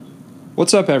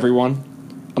What's up,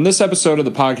 everyone? On this episode of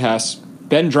the podcast,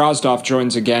 Ben Drozdoff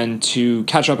joins again to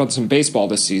catch up on some baseball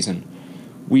this season.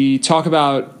 We talk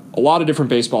about a lot of different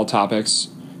baseball topics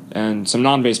and some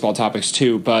non-baseball topics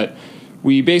too, but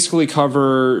we basically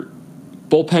cover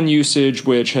bullpen usage,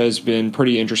 which has been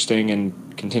pretty interesting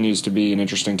and continues to be an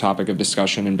interesting topic of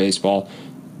discussion in baseball.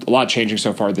 A lot changing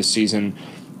so far this season.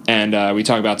 And we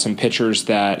talk about some pitchers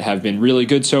that have been really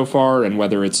good so far and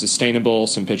whether it's sustainable,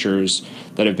 some pitchers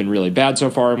that have been really bad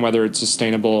so far and whether it's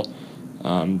sustainable,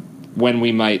 when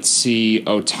we might see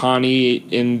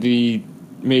Ohtani in the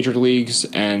major leagues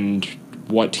and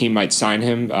what team might sign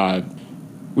him.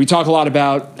 We talk a lot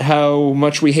about how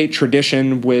much we hate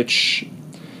tradition, which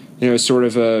is sort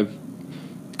of a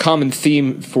common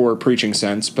theme for preaching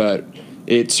sense, but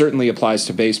it certainly applies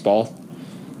to baseball.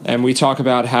 And we talk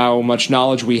about how much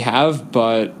knowledge we have,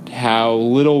 but how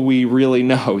little we really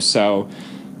know. So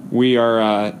we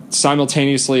are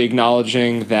simultaneously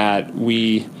acknowledging that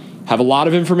we have a lot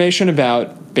of information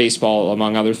about baseball,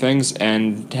 among other things,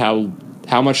 and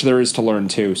how much there is to learn,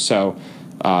 too. So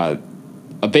a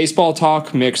baseball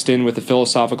talk mixed in with a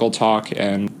philosophical talk,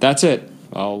 and that's it.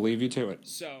 I'll leave you to it.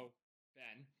 So,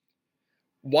 Ben,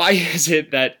 why is it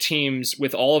that teams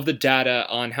with all of the data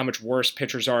on how much worse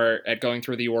pitchers are at going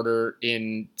through the order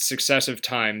in successive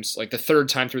times, like the third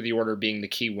time through the order being the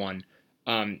key one,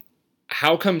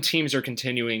 how come teams are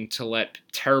continuing to let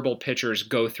terrible pitchers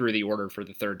go through the order for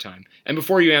the third time? And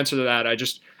before you answer that,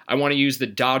 I want to use the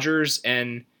Dodgers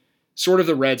and sort of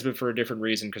the Reds, but for a different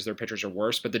reason because their pitchers are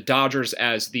worse, but the Dodgers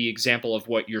as the example of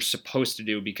what you're supposed to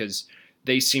do because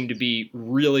they seem to be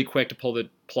really quick to pull the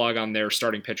plug on their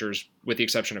starting pitchers, with the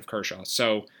exception of Kershaw.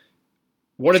 So,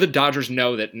 what do the Dodgers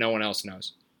know that no one else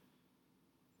knows?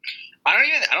 I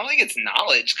don't think it's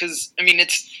knowledge because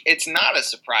it's not a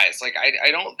surprise. Like I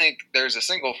don't think there's a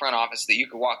single front office that you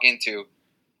could walk into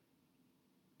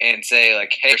and say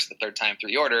like, hey, it's the third time through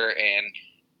the order, and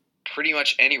pretty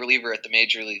much any reliever at the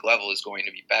major league level is going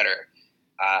to be better.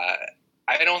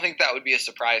 I don't think that would be a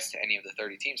surprise to any of the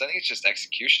 30 teams. I think it's just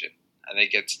execution. I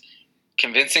think it's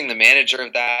convincing the manager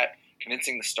of that,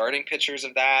 convincing the starting pitchers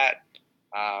of that.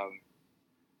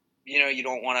 You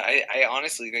don't want to. I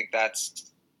honestly think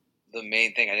that's the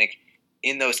main thing. I think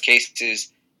in those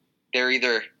cases, they're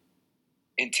either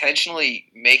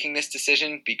intentionally making this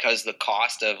decision because the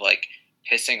cost of like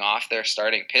pissing off their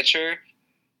starting pitcher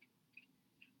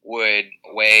would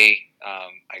weigh,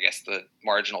 I guess, the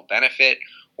marginal benefit,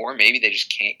 or maybe they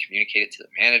just can't communicate it to the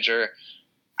manager.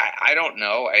 I don't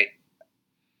know.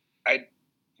 I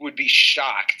would be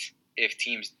shocked if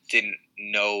teams didn't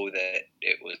know that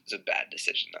it was a bad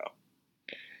decision, though.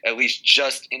 At least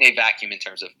just in a vacuum in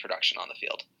terms of production on the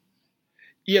field.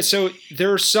 Yeah, so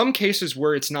there are some cases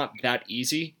where it's not that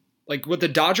easy. Like what the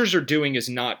Dodgers are doing is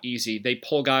not easy. They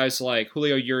pull guys like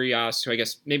Julio Urias, who I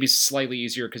guess maybe is slightly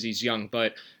easier because he's young,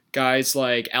 but guys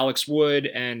like Alex Wood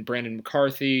and Brandon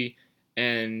McCarthy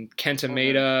and Kenta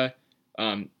Maeda,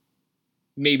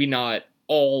 maybe not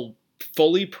all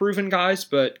fully proven guys,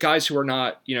 but guys who are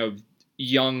not,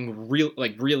 young,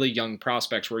 really young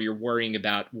prospects where you're worrying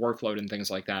about workload and things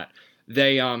like that.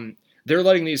 They're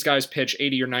letting these guys pitch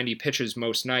 80 or 90 pitches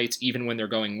most nights, even when they're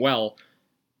going well.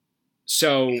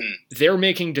 So they're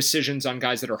making decisions on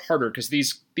guys that are harder because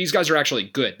these guys are actually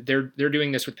good. They're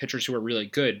doing this with pitchers who are really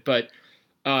good. But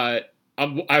I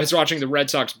was watching the Red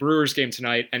Sox-Brewers game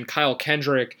tonight, and Kyle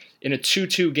Kendrick, in a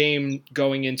 2-2 game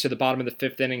going into the bottom of the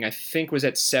fifth inning, I think was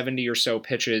at 70 or so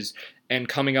pitches, and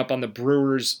coming up on the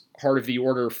Brewers' heart of the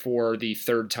order for the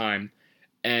third time.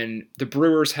 And the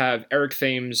Brewers have Eric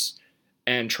Thames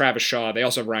and Travis Shaw. They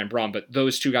also have Ryan Braun, but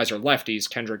those two guys are lefties,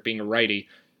 Kendrick being a righty.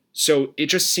 So it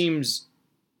just seems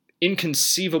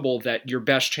inconceivable that your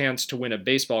best chance to win a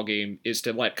baseball game is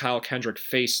to let Kyle Kendrick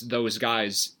face those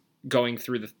guys going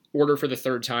through the order for the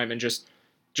third time, and just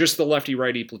the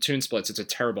lefty-righty platoon splits. It's a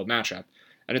terrible matchup.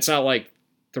 And it's not like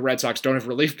the Red Sox don't have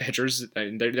relief pitchers. They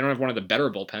don't have one of the better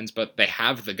bullpens, but they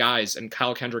have the guys, and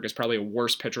Kyle Kendrick is probably a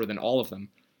worse pitcher than all of them.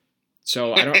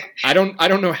 So I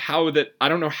don't know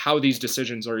how these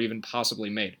decisions are even possibly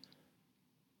made.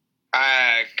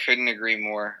 I couldn't agree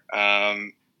more.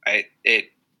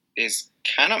 It is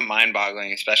kind of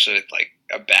mind-boggling, especially with like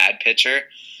a bad pitcher.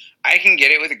 I can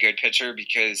get it with a good pitcher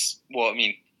because,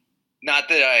 not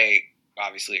that I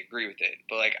obviously agree with it,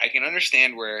 but like I can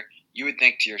understand where you would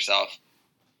think to yourself,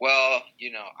 well,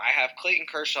 I have Clayton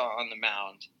Kershaw on the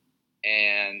mound,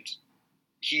 and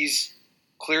he's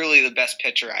clearly the best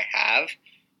pitcher I have.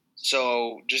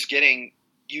 So just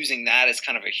using that as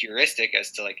kind of a heuristic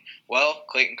as to like, well,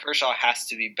 Clayton Kershaw has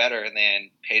to be better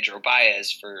than Pedro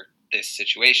Baez for this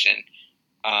situation.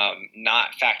 not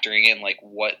factoring in like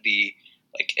what the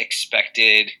like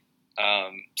expected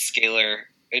scalar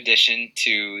addition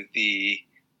to the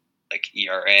like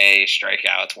ERA,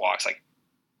 strikeouts, walks, like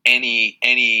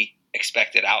any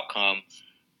expected outcome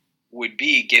would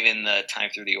be given the time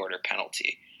through the order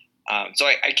penalty. So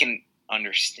I can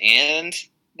understand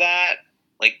that.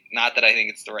 Like, not that I think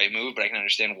it's the right move, but I can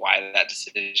understand why that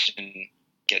decision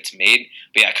gets made.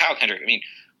 But yeah, Kyle Kendrick, I mean,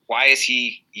 why is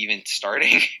he even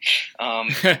starting?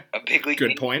 A big league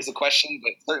Good point. Is a question,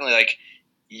 but certainly, like,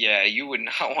 yeah, you would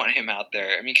not want him out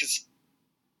there. I mean, because,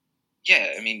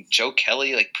 yeah, I mean, Joe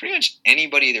Kelly, like, pretty much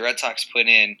anybody the Red Sox put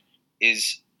in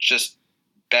is just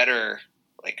better,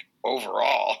 like,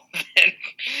 overall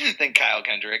than Kyle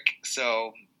Kendrick.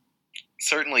 So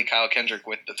certainly Kyle Kendrick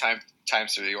with the times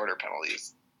through the order penalty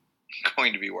is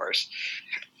going to be worse.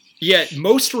 Yeah,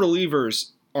 most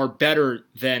relievers are better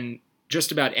than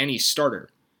just about any starter.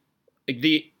 Like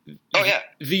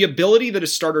the ability that a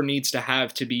starter needs to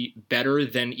have to be better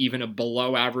than even a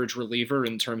below average reliever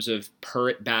in terms of per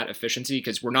at bat efficiency,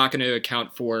 because we're not going to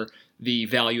account for the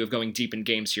value of going deep in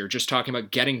games here. Just talking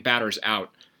about getting batters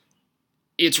out.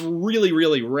 It's really,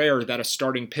 really rare that a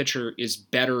starting pitcher is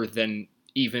better than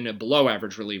even a below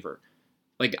average reliever.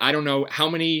 Like, I don't know how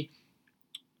many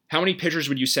pitchers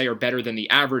would you say are better than the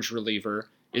average reliever?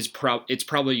 It's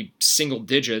probably single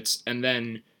digits, and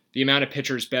then the amount of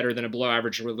pitchers better than a below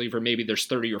average reliever, maybe there's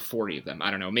 30 or 40 of them.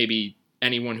 I don't know. Maybe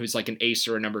anyone who's like an ace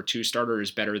or a number 2 starter is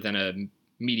better than a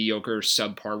mediocre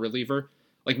subpar reliever.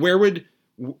 Like,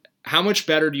 how much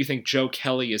better do you think Joe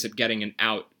Kelly is at getting an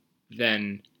out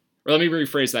than, or let me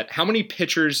rephrase that. How many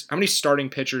starting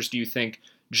pitchers do you think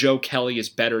Joe Kelly is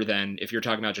better than if you're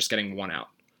talking about just getting one out?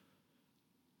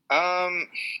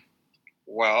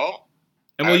 Well,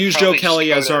 and we'll use Joe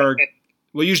Kelly as our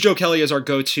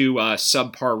go-to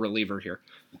subpar reliever here.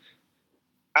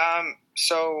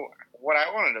 So what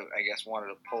I wanted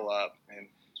to pull up, and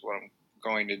what I'm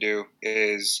going to do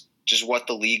is just what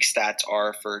the league stats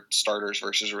are for starters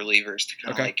versus relievers to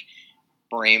kind of like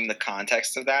frame the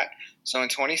context of that. So in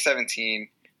 2017,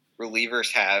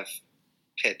 relievers have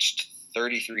pitched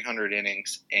 3,300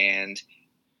 innings, and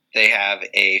they have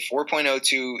a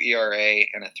 4.02 ERA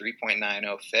and a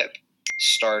 3.90 FIP.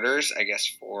 Starters, I guess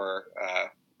for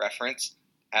reference,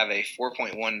 have a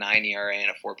 4.19 ERA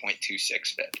and a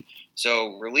 4.26 FIP.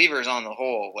 So relievers on the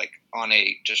whole, like on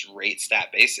a just rate stat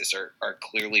basis, are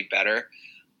clearly better.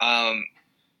 I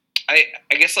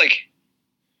guess like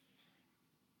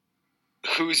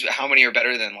how many are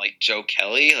better than like Joe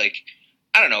Kelly? Like,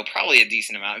 I don't know, probably a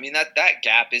decent amount. I mean, that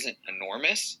gap isn't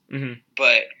enormous,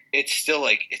 but it's still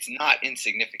like it's not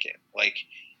insignificant. Like,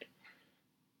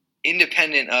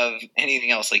 independent of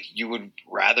anything else, like you would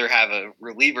rather have a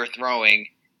reliever throwing,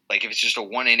 like if it's just a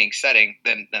 1 inning setting,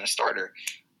 than a starter.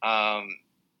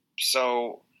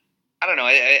 So I don't know.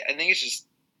 I think it's just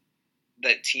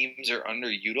that teams are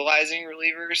underutilizing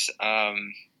relievers. I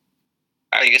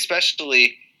think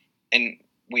especially, and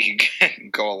we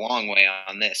could go a long way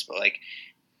on this, but like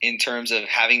in terms of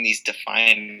having these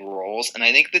defined roles, and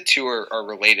I think the two are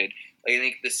related. Like, I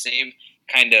think the same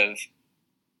kind of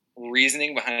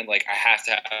reasoning behind like I have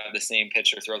to have the same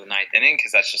pitcher throw the 9th inning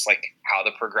because that's just like how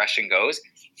the progression goes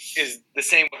is the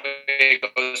same way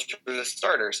it goes for the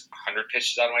starters. 100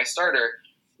 pitches out of my starter,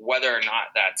 whether or not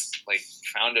that's like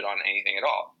founded on anything at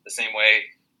all. The same way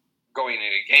going into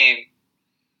a game,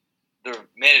 the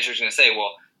manager's going to say,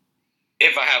 well,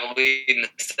 if I have a lead in the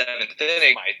 7th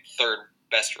inning, my third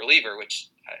best reliever, which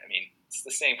I mean, it's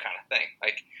the same kind of thing.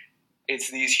 Like, it's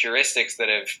these heuristics that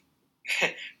have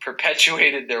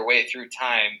perpetuated their way through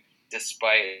time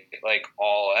despite like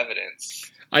all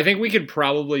evidence. I think we could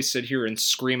probably sit here and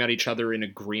scream at each other in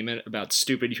agreement about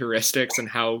stupid heuristics and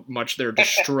how much they're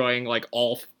destroying like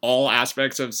all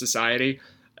aspects of society.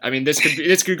 I mean, this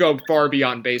could go far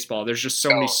beyond baseball. There's just so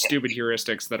many stupid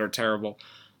heuristics that are terrible.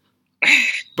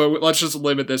 But let's just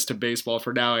limit this to baseball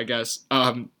for now, I guess.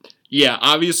 Yeah,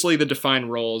 obviously the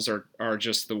defined roles are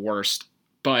just the worst.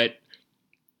 But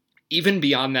even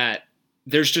beyond that,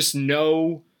 there's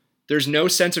no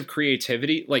sense of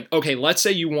creativity. Like, okay, let's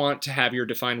say you want to have your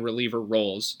defined reliever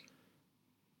roles.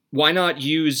 Why not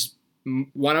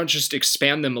just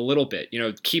expand them a little bit? You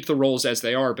know, keep the roles as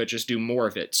they are, but just do more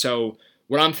of it. So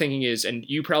what I'm thinking is, and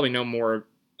you probably know more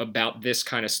about this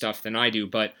kind of stuff than I do,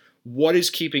 but what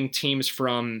is keeping teams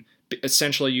from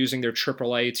essentially using their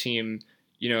AAA team,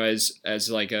 you know, as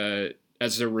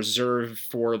a reserve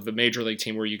for the major league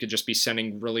team, where you could just be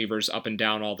sending relievers up and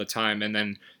down all the time, and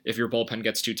then if your bullpen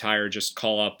gets too tired, just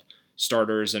call up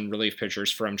starters and relief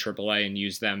pitchers from AAA and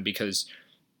use them, because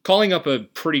calling up a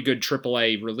pretty good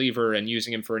AAA reliever and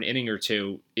using him for an inning or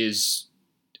two is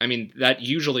I mean, that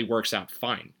usually works out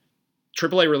fine.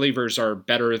 AAA relievers are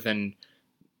better than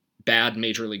bad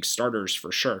major league starters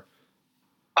for sure.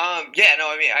 Yeah,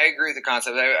 no, I mean, I agree with the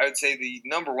concept. I would say the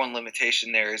number one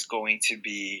limitation there is going to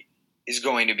be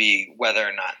whether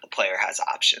or not the player has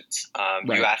options.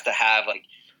 Right. You have to have like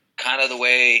kind of the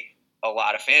way a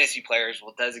lot of fantasy players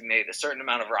will designate a certain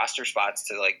amount of roster spots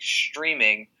to like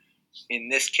streaming. In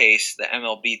this case, the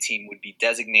MLB team would be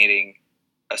designating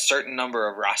a certain number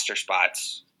of roster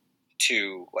spots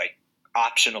to like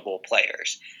optionable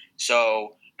players.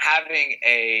 So having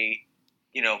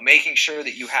making sure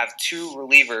that you have two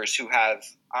relievers who have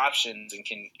options and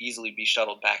can easily be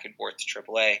shuttled back and forth to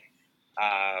AAA,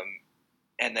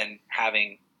 and then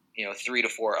having 3 to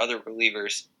 4 other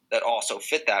relievers that also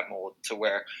fit that mold to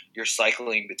where you're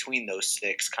cycling between those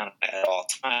 6 kind of at all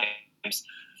times.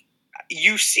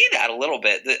 You see that a little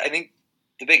bit. I think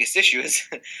the biggest issue is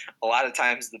a lot of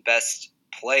times the best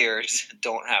players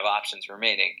don't have options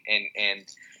remaining, and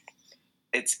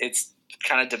it's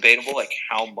kind of debatable like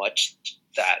how much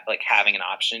that like having an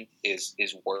option is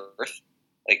worth,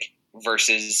 like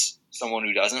versus someone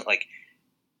who doesn't. Like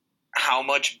how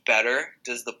much better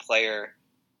does the player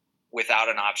without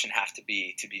an option have to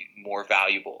be more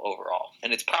valuable overall?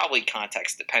 And it's probably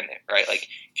context dependent, right? Like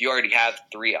if you already have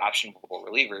 3 optionable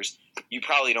relievers, you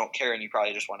probably don't care and you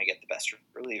probably just want to get the best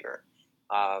reliever.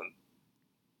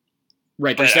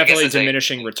 Right. There's definitely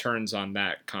diminishing returns on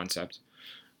that concept.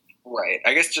 Right.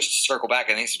 I guess just to circle back,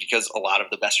 I think it's because a lot of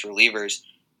the best relievers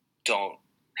don't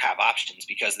have options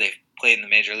because they've played in the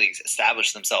major leagues,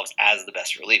 established themselves as the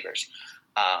best relievers.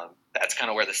 That's kind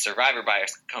of where the survivor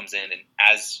bias comes in, and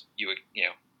as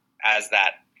as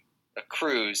that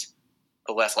accrues,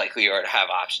 the less likely you are to have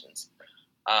options.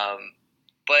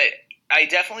 But I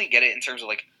definitely get it in terms of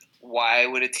like, why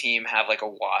would a team have like a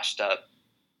washed up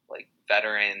like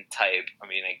veteran type? I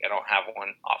mean, I don't have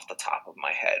one off the top of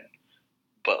my head,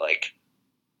 but like,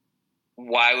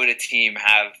 why would a team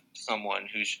have someone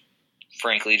who's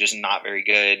frankly just not very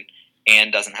good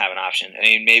and doesn't have an option? I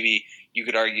mean, maybe you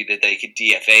could argue that they could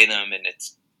DFA them and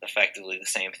it's effectively the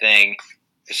same thing.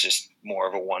 It's just more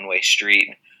of a one-way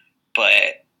street.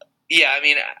 But yeah, I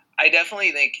mean, I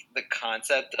definitely think the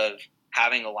concept of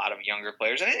having a lot of younger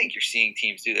players, and I think you're seeing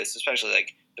teams do this, especially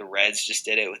like the Reds just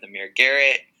did it with Amir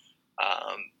Garrett.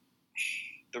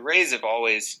 The Rays have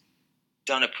always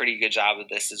done a pretty good job of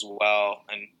this as well,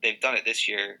 and they've done it this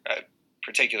year,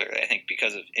 particularly I think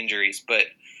because of injuries. But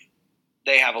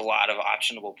they have a lot of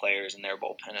optionable players in their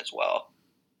bullpen as well.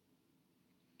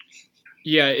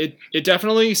 Yeah, it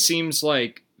definitely seems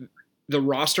like the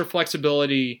roster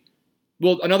flexibility.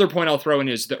 Well, another point I'll throw in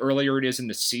is the earlier it is in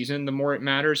the season, the more it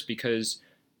matters because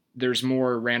there's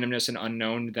more randomness and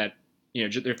unknown that,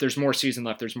 if there's more season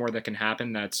left, there's more that can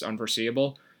happen that's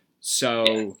unforeseeable.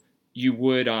 So you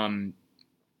would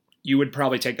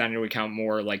probably take that into account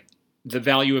more. Like the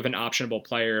value of an optionable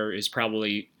player is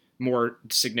probably more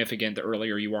significant the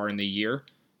earlier you are in the year.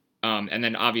 And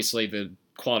then obviously the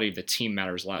quality of the team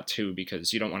matters a lot too,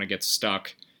 because you don't want to get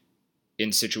stuck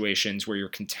in situations where you're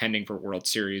contending for World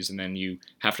Series and then you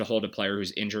have to hold a player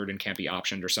who's injured and can't be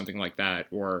optioned or something like that,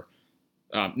 or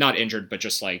not injured, but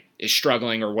just like is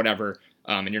struggling or whatever.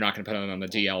 And you're not going to put him on the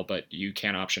DL, but you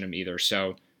can't option him either.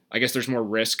 So I guess there's more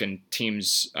risk, and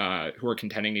teams who are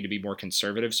contending need to be more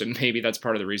conservative. So maybe that's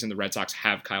part of the reason the Red Sox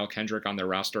have Kyle Kendrick on their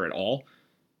roster at all.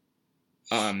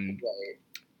 Right.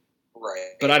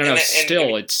 But I don't know.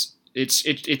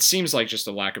 It seems like just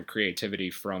a lack of creativity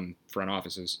from front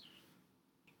offices.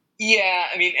 Yeah,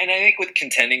 I mean, and I think with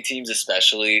contending teams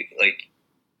especially, like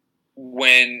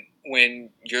when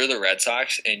you're the Red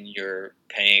Sox and you're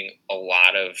paying a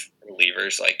lot of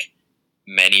relievers like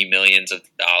many millions of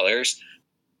dollars,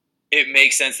 it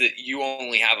makes sense that you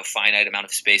only have a finite amount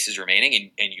of spaces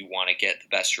remaining and you want to get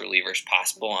the best relievers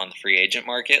possible on the free agent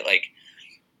market. Like,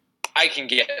 I can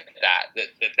get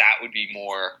that would be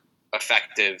more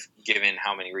effective given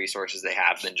how many resources they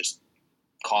have than just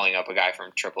calling up a guy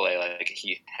from AAA like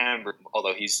Heath Hember,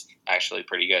 although he's actually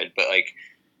pretty good. But like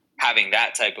having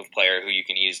that type of player who you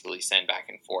can easily send back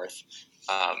and forth,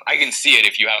 I can see it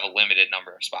if you have a limited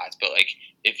number of spots. But like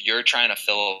if you're trying to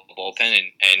fill a bullpen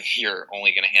and you're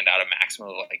only going to hand out a maximum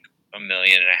of like $1.5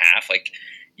 million, like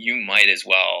you might as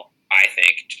well, I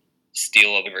think, steal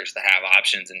relievers that have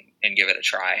options and give it a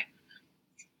try.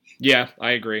 Yeah,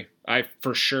 I agree. I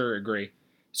for sure agree.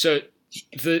 So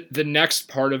the next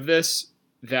part of this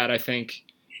that I think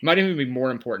might even be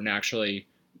more important actually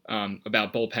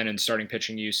about bullpen and starting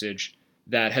pitching usage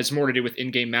that has more to do with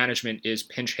in-game management is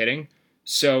pinch hitting.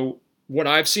 So what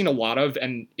I've seen a lot of,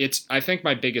 and it's I think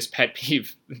my biggest pet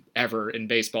peeve ever in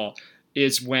baseball,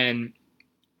 is when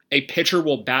a pitcher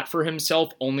will bat for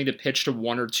himself only to pitch to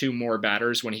one or two more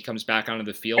batters when he comes back onto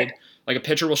the field. Like a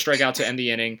pitcher will strike out to end the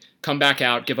inning, come back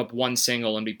out, give up one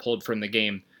single, and be pulled from the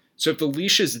game. So if the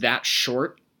leash is that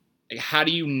short, how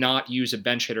do you not use a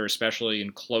bench hitter, especially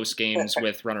in close games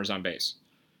with runners on base?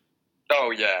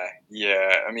 Oh, yeah.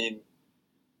 I mean,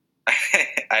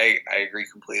 I agree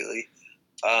completely.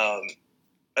 I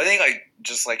think, like,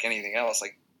 just like anything else,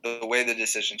 like, the way the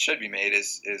decision should be made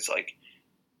is like,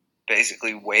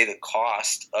 basically weigh the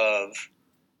cost of,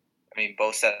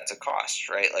 both sets of costs,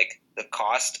 right? Like, the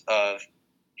cost of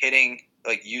hitting,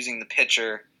 like, using the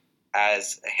pitcher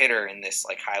as a hitter in this,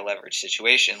 like, high leverage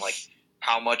situation, like,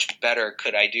 how much better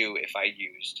could I do if I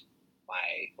used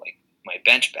my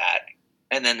bench bat?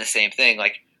 And then the same thing,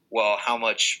 like, well, how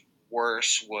much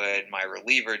worse would my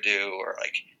reliever do? Or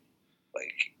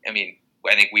I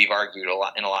think we've argued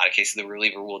in a lot of cases the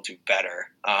reliever will do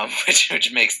better,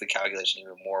 which makes the calculation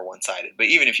even more one-sided. But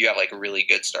even if you have like a really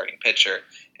good starting pitcher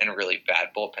and a really bad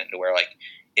bullpen, to where like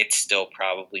it's still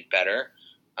probably better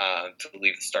to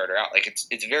leave the starter out. Like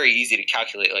it's very easy to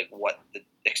calculate like what the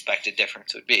expected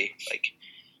difference would be. Like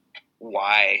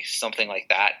why something like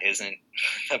that isn't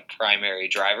the primary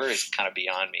driver is kind of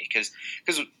beyond me, because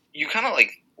you kind of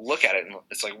like look at it and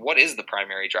it's like, what is the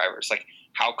primary driver? It's like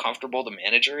how comfortable the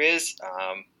manager is,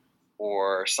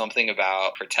 or something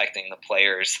about protecting the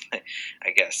players, I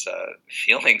guess,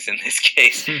 feelings in this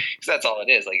case, because that's all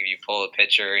it is. Like if you pull a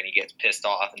pitcher and he gets pissed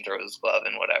off and throws his glove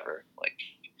and whatever, like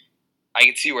I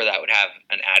could see where that would have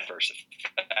an adverse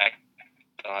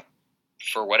effect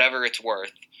for whatever it's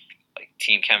worth, like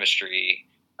team chemistry,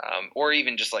 or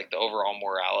even just like the overall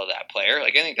morale of that player.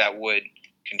 Like I think that would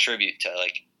contribute to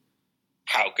like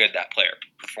how good that player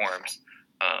performs.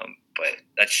 But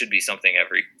that should be something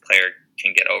every player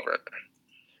can get over.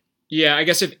 Yeah, I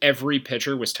guess if every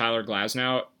pitcher was Tyler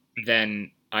Glasnow,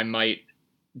 then I might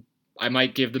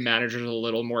give the managers a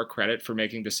little more credit for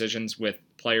making decisions with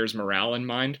players' morale in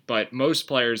mind. But most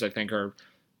players, I think, are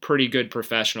pretty good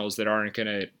professionals that aren't going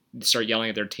to start yelling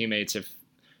at their teammates if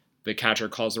the catcher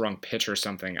calls the wrong pitch or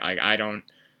something. I don't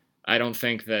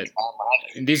think that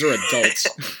these are adults,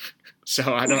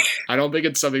 so I don't think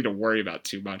it's something to worry about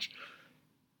too much.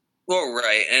 Well,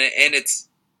 right, and it's,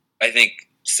 I think,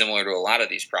 similar to a lot of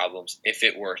these problems. If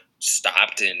it were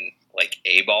stopped in like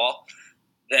A ball,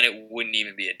 then it wouldn't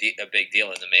even be a big deal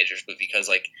in the majors. But because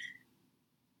like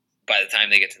by the time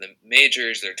they get to the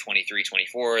majors, they're 23,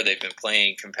 24. They've been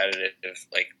playing competitive,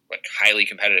 like highly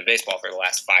competitive baseball for the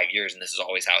last 5 years, and this is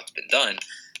always how it's been done.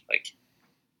 Like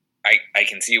I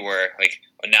can see where like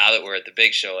now that we're at the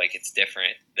big show, like it's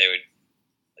different. They would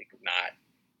like not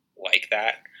like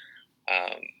that.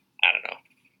 I don't know.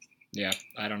 Yeah,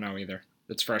 I don't know either.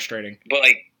 It's frustrating. But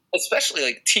like, especially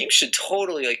like teams should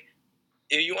totally like,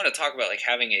 if you want to talk about like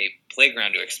having a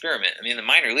playground to experiment. I mean, the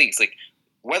minor leagues, like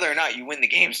whether or not you win the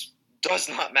games does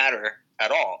not matter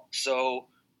at all. So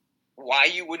why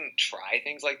you wouldn't try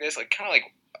things like this? Like kind of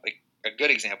like a good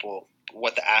example,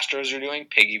 what the Astros are doing,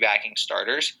 piggybacking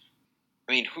starters.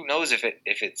 I mean, who knows if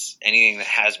it's anything that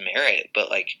has merit,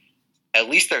 but like at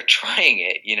least they're trying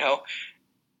it, you know?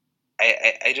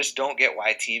 I just don't get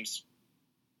why teams,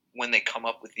 when they come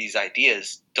up with these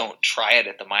ideas, don't try it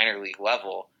at the minor league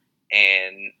level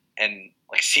and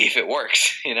like see if it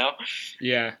works, you know?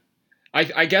 Yeah.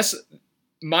 I guess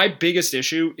my biggest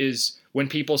issue is when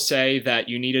people say that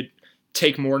you need to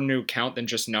take more into account than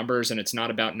just numbers, and it's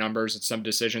not about numbers, it's some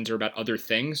decisions are about other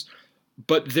things.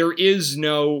 But there is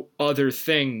no other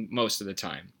thing most of the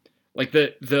time. Like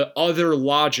the other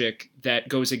logic that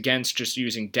goes against just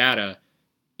using data,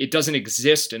 it doesn't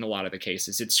exist in a lot of the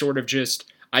cases. It's sort of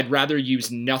just, I'd rather use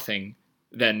nothing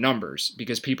than numbers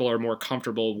because people are more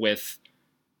comfortable with,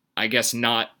 I guess,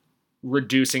 not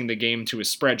reducing the game to a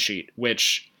spreadsheet,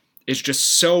 which is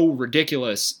just so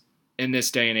ridiculous in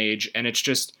this day and age. And it's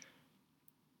just,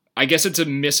 I guess it's a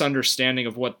misunderstanding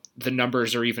of what the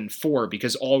numbers are even for,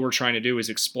 because all we're trying to do is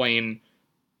explain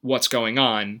what's going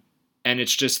on. And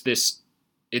it's just this,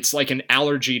 it's like an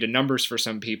allergy to numbers for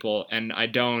some people. And I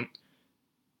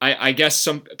guess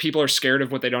some people are scared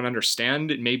of what they don't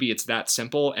understand. Maybe it's that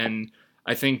simple. And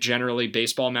I think generally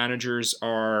baseball managers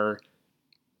are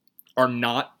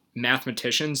not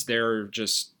mathematicians. They're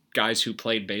just guys who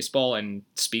played baseball and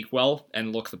speak well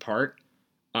and look the part.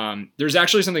 There's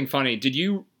actually something funny. Did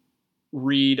you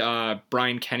read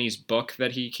Brian Kenny's book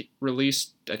that he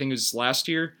released? I think it was last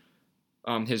year.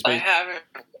 I haven't read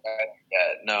it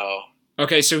yet, no.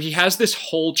 Okay, so he has this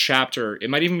whole chapter. It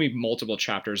might even be multiple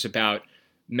chapters about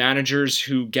managers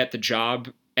who get the job,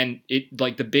 and it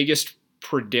like the biggest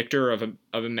predictor of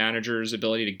a manager's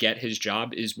ability to get his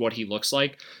job is what he looks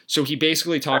like. So he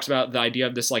basically talks about the idea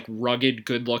of this like rugged,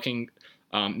 good-looking,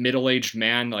 middle-aged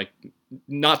man, like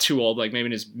not too old, like maybe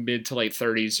in his mid to late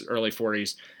 30s, early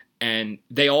 40s, and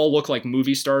they all look like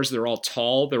movie stars. They're all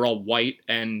tall, they're all white,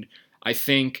 and I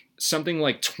think something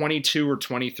like 22 or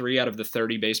 23 out of the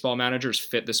 30 baseball managers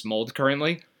fit this mold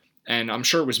currently, and I'm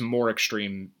sure it was more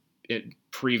extreme in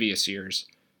previous years.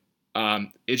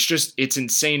 It's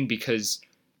insane because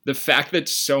the fact that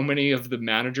so many of the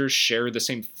managers share the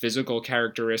same physical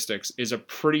characteristics is a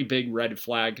pretty big red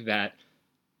flag that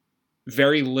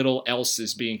very little else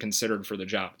is being considered for the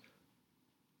job.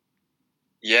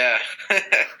 Yeah.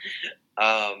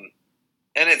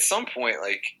 And at some point,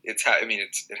 like it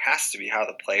has to be how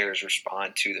the players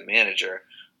respond to the manager.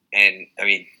 And I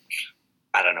mean,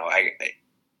 I don't know.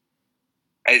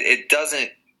 It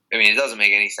doesn't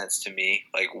make any sense to me,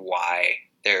 like why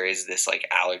there is this like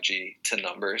allergy to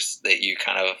numbers that you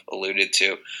kind of alluded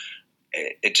to.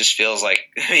 It just feels like,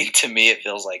 to me, it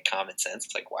feels like common sense.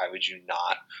 It's like, why would you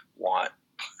not want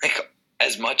like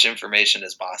as much information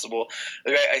as possible?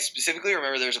 Like, I specifically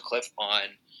remember there's a clip on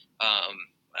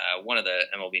one of the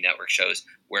MLB Network shows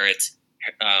where it's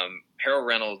Harold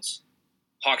Reynolds,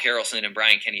 Hawk Harrelson, and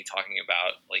Brian Kenny talking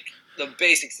about like the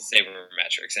basics of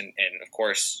sabermetrics, and of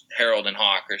course Harold and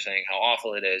Hawk are saying how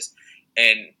awful it is,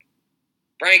 and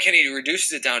Brian Kenny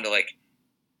reduces it down to like,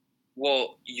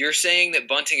 well, you're saying that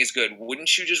bunting is good.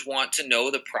 Wouldn't you just want to know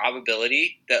the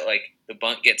probability that like the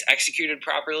bunt gets executed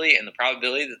properly and the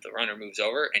probability that the runner moves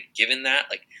over, and given that,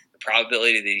 like the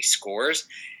probability that he scores?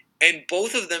 And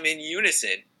both of them in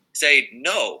unison say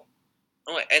no.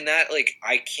 And that, like,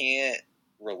 I can't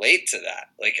relate to that.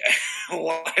 Like,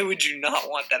 why would you not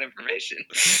want that information?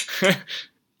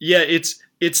 Yeah, it's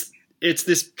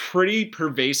this pretty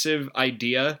pervasive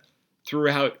idea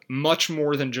throughout much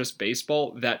more than just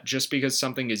baseball, that just because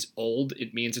something is old,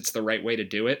 it means it's the right way to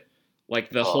do it.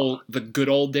 Like the good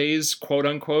old days, quote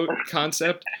unquote,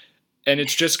 concept. And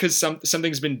it's just because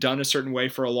something's been done a certain way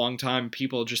for a long time,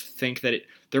 people just think that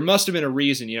there must have been a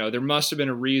reason, there must have been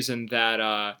a reason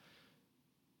that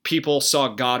people saw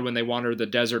God when they wandered the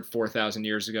desert 4,000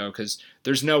 years ago, because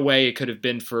there's no way it could have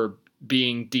been for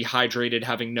being dehydrated,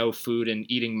 having no food, and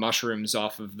eating mushrooms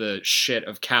off of the shit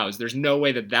of cows. There's no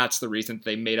way that that's the reason that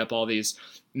they made up all these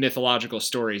mythological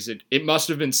stories. It must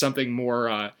have been something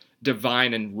more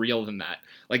divine and real than that.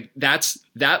 Like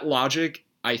that logic,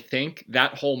 I think,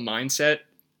 that whole mindset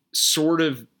sort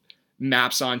of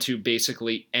maps onto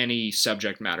basically any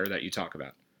subject matter that you talk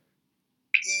about.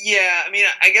 Yeah, I mean,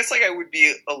 I guess like I would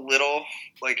be a little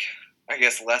like, I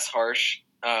guess, less harsh,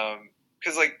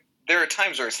 because like there are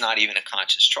times where it's not even a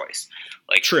conscious choice.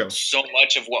 Like, true. So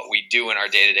much of what we do in our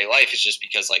day-to-day life is just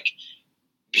because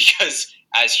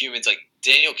as humans, like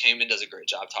Daniel Kahneman does a great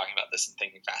job talking about this in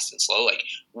Thinking Fast and Slow. Like,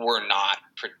 we're not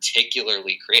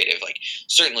particularly creative. Like,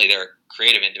 certainly there are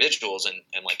creative individuals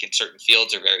and like in certain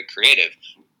fields are very creative,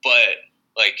 but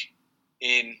like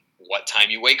in what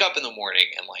time you wake up in the morning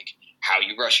and like how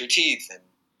you brush your teeth and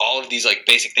all of these like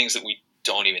basic things that we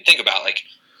don't even think about, like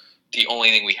the only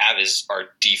thing we have is our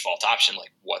default option,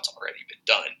 like what's already been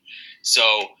done. So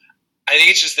I think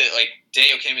it's just that like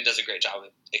Daniel Kahneman does a great job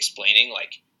of explaining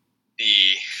like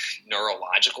the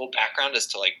neurological background as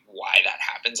to like why that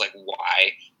happens, like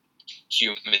why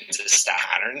humans establish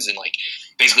patterns and like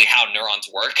basically how neurons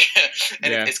work.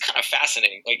 And it's kind of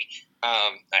fascinating. Like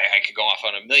I could go off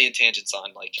on a million tangents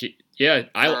on like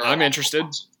I'm interested.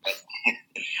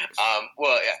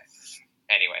 Well, yeah.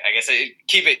 Anyway, I guess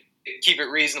keep it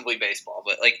reasonably baseball,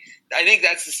 but like I think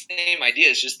that's the same idea.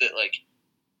 It's just that like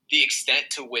the extent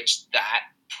to which that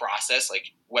process,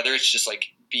 like whether it's just like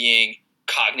being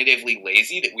cognitively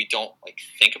lazy that we don't like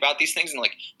think about these things, and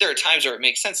like there are times where it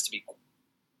makes sense to be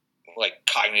like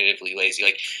cognitively lazy.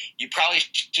 Like you probably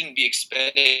shouldn't be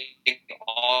expending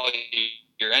all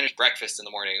your energy breakfast in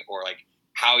the morning, or like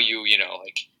how you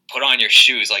like put on your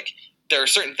shoes. Like there are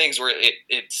certain things where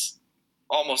it's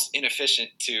almost inefficient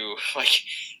to like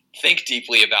think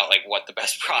deeply about like what the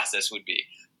best process would be.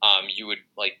 You would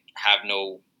like have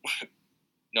no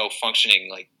functioning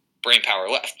like brain power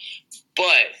left. But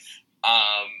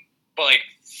like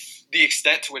the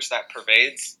extent to which that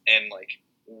pervades, and like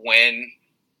when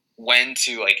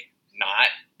to like not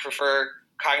prefer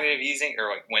cognitive easing, or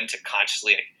like when to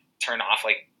consciously like turn off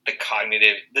like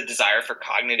the desire for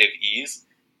cognitive ease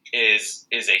is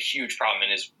a huge problem,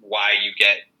 and is why you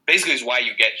get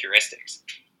heuristics.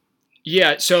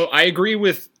 Yeah, so I agree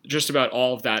with just about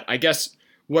all of that. I guess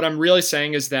what I'm really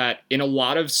saying is that in a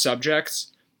lot of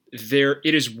subjects,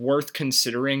 it is worth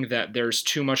considering that there's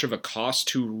too much of a cost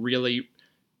to really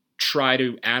try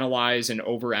to analyze and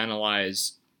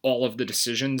overanalyze all of the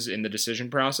decisions in the decision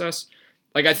process.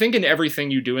 Like, I think in everything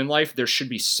you do in life, there should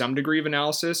be some degree of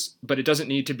analysis, but it doesn't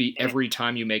need to be every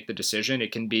time you make the decision.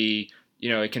 It can be,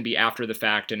 it can be after the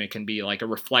fact, and it can be like a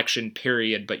reflection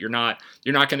period, but you're not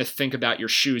going to think about your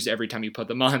shoes every time you put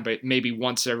them on, but maybe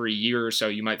once every year or so,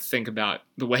 you might think about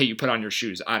the way you put on your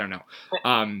shoes. I don't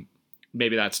know.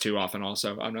 Maybe that's too often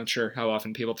also. I'm not sure how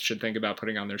often people should think about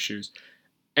putting on their shoes.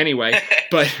 Anyway,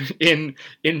 but in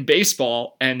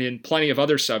baseball and in plenty of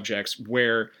other subjects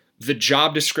where the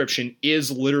job description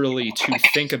is literally to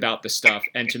think about the stuff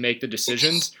and to make the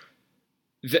decisions,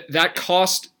 that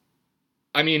cost.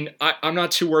 I mean, I'm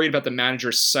not too worried about the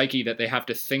manager's psyche that they have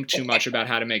to think too much about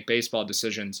how to make baseball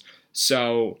decisions.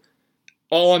 So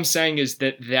all I'm saying is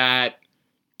that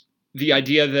the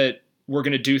idea that we're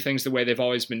going to do things the way they've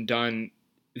always been done,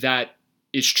 that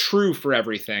is true for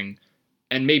everything.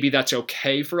 And maybe that's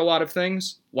okay for a lot of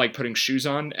things, like putting shoes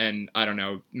on, and I don't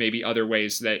know, maybe other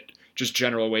ways that just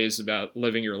general ways about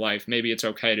living your life. Maybe it's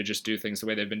okay to just do things the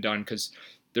way they've been done because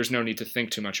there's no need to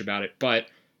think too much about it. But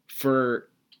for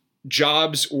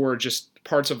jobs or just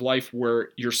parts of life where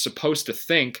you're supposed to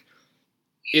think,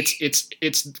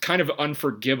 it's kind of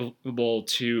unforgivable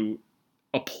to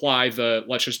apply the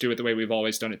let's just do it the way we've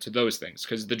always done it to those things,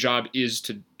 because the job is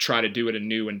to try to do it a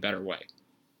new and better way.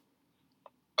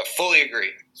 Fully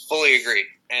agree.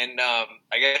 And I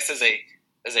guess as a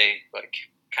like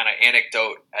kind of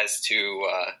anecdote as to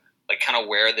like kind of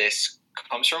where this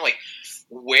comes from, like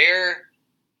where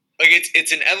like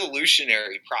it's an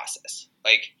evolutionary process.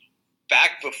 Like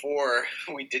back before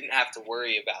we didn't have to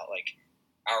worry about like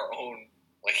our own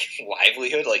like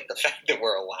livelihood, like the fact that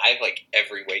we're alive like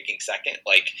every waking second,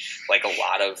 like a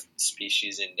lot of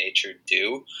species in nature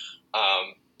do.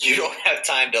 You don't have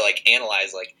time to like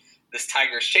analyze like this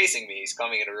tiger's chasing me. He's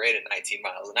coming at a rate of 19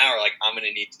 miles an hour. Like I'm going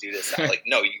to need to do this. Like,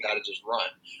 no, you got to just run.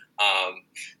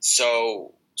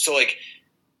 So like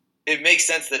it makes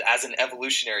sense that as an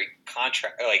evolutionary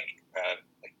construct,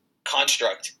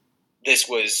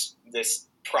 this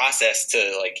process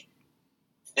to like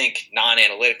think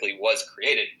non-analytically was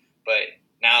created. But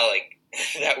now like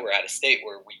that we're at a state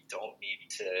where we don't need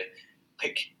to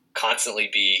like constantly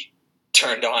be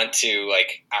turned on to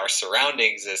like our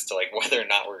surroundings as to like whether or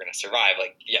not we're going to survive.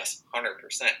 Like, yes,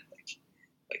 100%.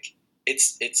 Like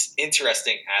it's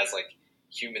interesting as like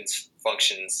humans'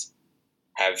 functions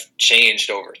have changed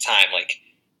over time. Like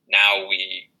now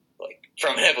we like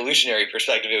from an evolutionary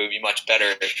perspective, it would be much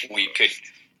better if we could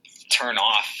turn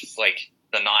off like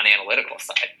the non-analytical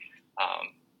side.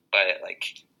 But like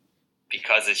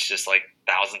because it's just like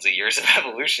thousands of years of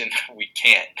evolution, we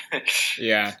can't.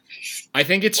 Yeah, I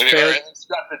think it's fair. fair. You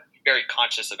have to be very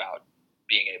conscious about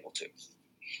being able to.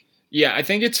 Yeah, I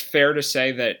think it's fair to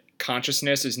say that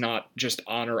consciousness is not just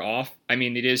on or off. I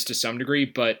mean, it is to some degree,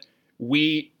 but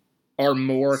we are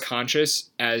more conscious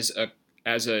as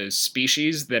a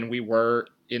species than we were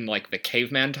in like the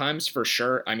caveman times, for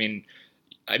sure. I mean,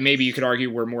 maybe you could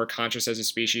argue we're more conscious as a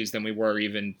species than we were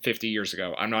even 50 years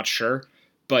ago. I'm not sure,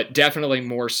 but definitely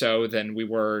more so than we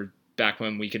were back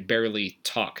when we could barely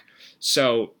talk.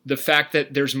 So the fact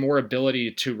that there's more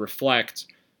ability to reflect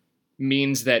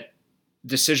means that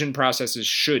decision processes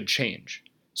should change.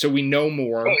 So we know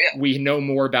more. Oh, yeah. We know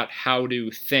more about how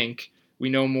to think. We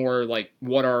know more like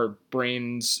what our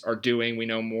brains are doing. We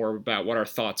know more about what our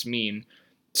thoughts mean.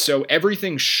 So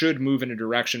everything should move in a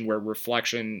direction where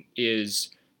reflection is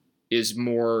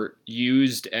more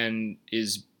used and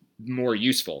is more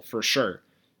useful, for sure.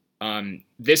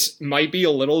 This might be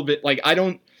a little bit like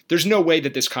there's no way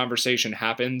that this conversation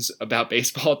happens about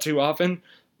baseball too often,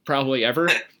 probably ever.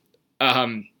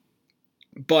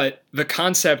 But the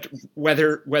concept,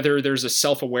 whether there's a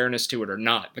self-awareness to it or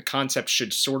not, the concept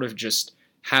should sort of just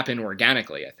happen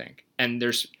organically, I think. And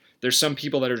there's some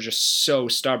people that are just so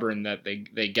stubborn that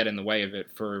they get in the way of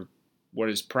it for what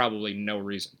is probably no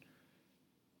reason.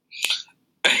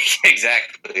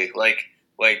 Exactly. Like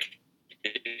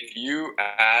if you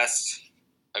asked,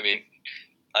 I mean,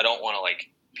 I don't want to like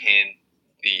pin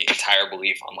the entire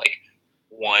belief on like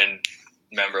one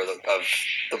member of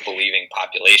the believing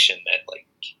population that like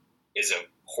is a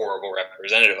horrible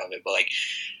representative of it, but like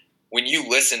when you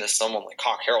listen to someone like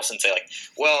Hawk Harrelson say like,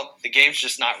 well, the game's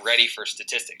just not ready for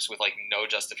statistics with like no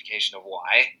justification of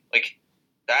why, like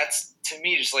that's to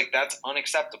me just like that's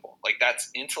unacceptable. Like that's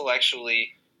intellectually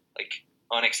like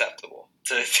unacceptable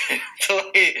to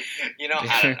like, you know,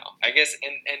 I don't know. I guess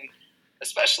and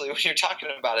especially when you're talking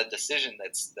about a decision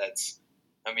that's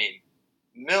I mean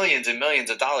millions and millions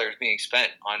of dollars being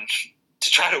spent on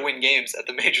to try to win games at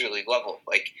the major league level.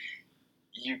 Like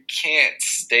you can't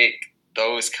stake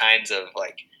those kinds of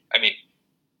like I mean,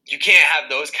 you can't have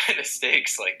those kind of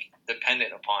stakes like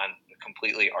dependent upon a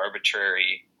completely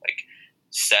arbitrary like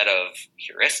set of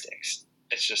heuristics.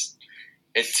 It's just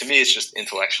to me it's just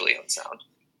intellectually unsound.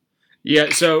 Yeah,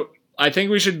 so I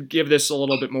think we should give this a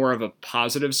little bit more of a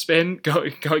positive spin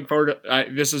going forward.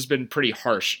 This has been pretty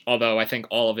harsh, although I think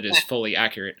all of it is fully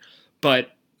accurate.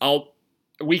 But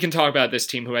we can talk about this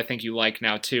team who I think you like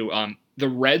now too. The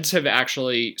Reds have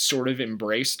actually sort of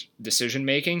embraced decision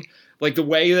making, like the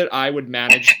way that I would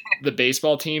manage the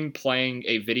baseball team playing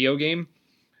a video game.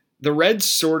 The Reds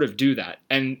sort of do that,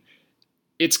 and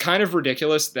it's kind of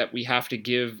ridiculous that we have to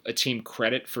give a team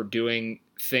credit for doing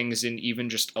things in even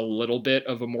just a little bit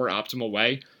of a more optimal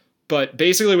way. But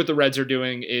basically, what the Reds are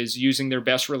doing is using their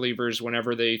best relievers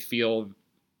whenever they feel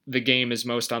the game is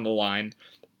most on the line,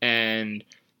 and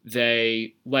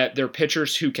they let their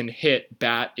pitchers who can hit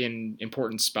bat in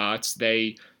important spots.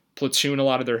 They platoon a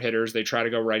lot of their hitters. They try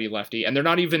to go righty lefty, and they're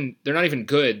not even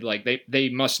good. Like they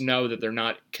must know that they're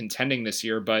not contending this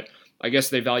year, but I guess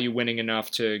they value winning enough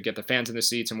to get the fans in the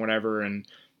seats and whatever, and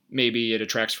maybe it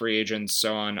attracts free agents,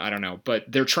 so on. I don't know, but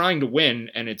they're trying to win,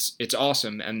 and it's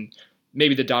awesome. And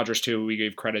maybe the Dodgers too. We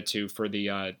gave credit to for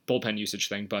the bullpen usage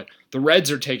thing, but the Reds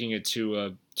are taking it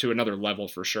to another level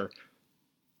for sure.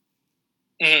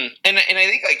 Mm-hmm. And I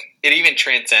think like it even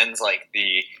transcends like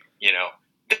the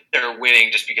they're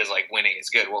winning just because like winning is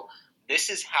good. Well, this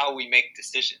is how we make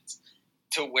decisions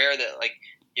to where that like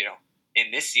in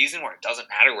this season where it doesn't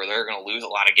matter where they're going to lose a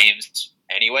lot of games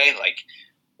anyway. Like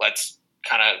let's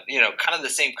kind of the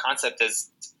same concept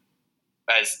as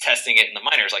testing it in the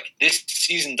minors. Like this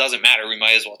season doesn't matter. We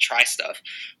might as well try stuff.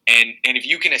 And if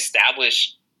you can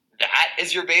establish that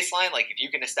as your baseline, like if you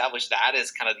can establish that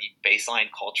as kind of the baseline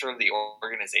culture of the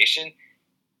organization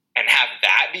and have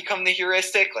that become the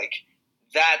heuristic, like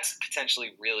that's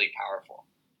potentially really powerful.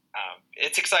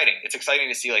 It's exciting. It's exciting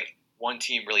to see like one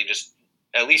team really just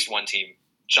at least one team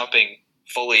jumping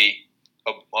fully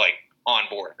like on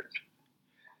board.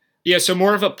 Yeah, so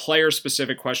more of a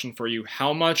player-specific question for you.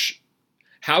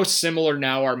 How similar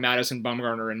now are Madison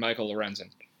Bumgarner and Michael Lorenzen?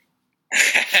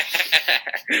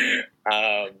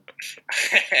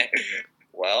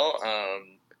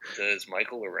 Does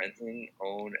Michael Lorenzen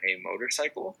own a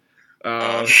motorcycle?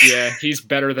 Yeah, he's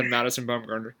better than Madison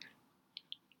Bumgarner.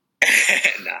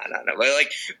 No.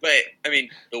 But I mean,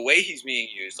 the way he's being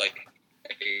used, like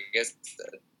I guess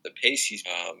the pace he's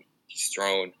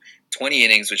thrown 20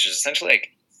 innings, which is essentially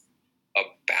like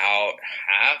about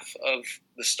half of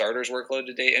the starter's workload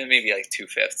to date, and maybe like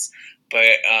 2/5. But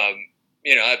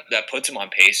that puts him on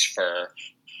pace for,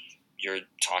 you're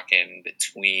talking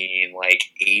between like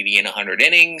 80 and 100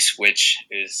 innings, which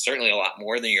is certainly a lot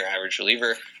more than your average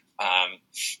reliever.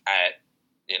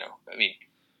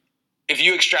 If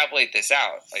you extrapolate this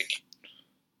out, like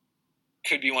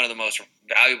could be one of the most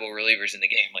valuable relievers in the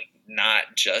game, like not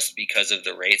just because of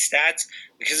the rate stats,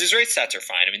 because his rate stats are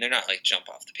fine. I mean, they're not like jump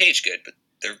off the page good, but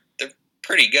they're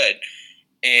pretty good.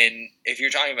 And if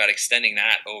you're talking about extending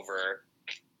that over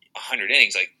 100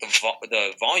 innings, like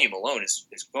the volume alone is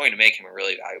going to make him a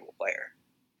really valuable player.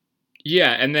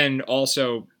 Yeah, and then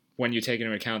also when you take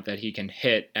into account that he can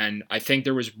hit, and I think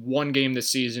there was one game this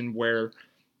season where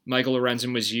Michael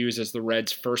Lorenzen was used as the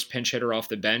Reds' first pinch hitter off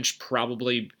the bench,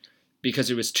 probably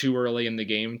because it was too early in the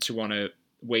game to want to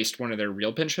waste one of their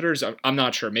real pinch hitters. I'm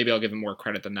not sure. Maybe I'll give him more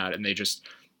credit than that, and they just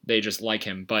like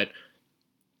him. But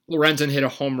Lorenzen hit a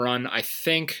home run. I'm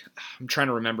trying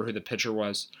to remember who the pitcher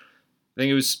was. I think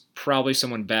it was probably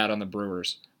someone bad on the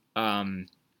Brewers.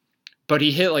 But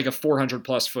he hit like a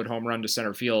 400-plus foot home run to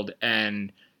center field,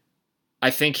 and I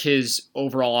think his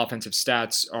overall offensive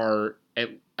stats are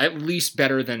at least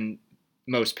better than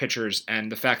most pitchers,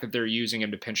 and the fact that they're using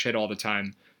him to pinch hit all the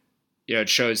time, it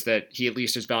shows that he at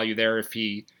least has value there if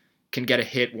he can get a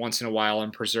hit once in a while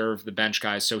and preserve the bench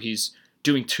guys. So he's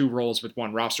doing two roles with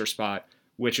one roster spot,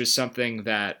 which is something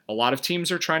that a lot of teams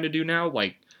are trying to do now.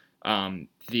 Like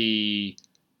the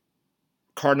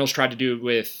Cardinals tried to do it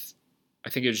with, I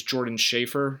think it was Jordan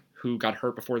Schaefer, who got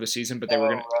hurt before the season, but they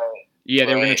were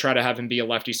going to try to have him be a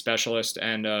lefty specialist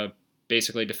and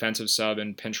basically defensive sub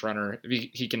and pinch runner.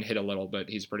 He can hit a little, but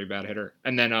he's a pretty bad hitter.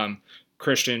 And then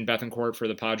Christian Bethancourt for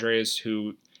the Padres,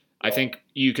 who I think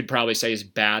you could probably say is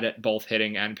bad at both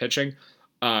hitting and pitching.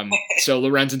 So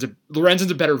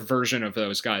Lorenzen's a better version of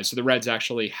those guys. So the Reds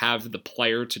actually have the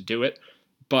player to do it,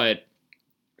 but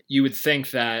you would think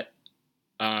that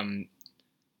I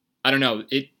don't know.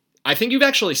 I think you've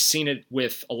actually seen it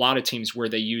with a lot of teams where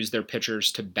they use their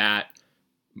pitchers to bat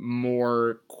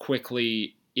more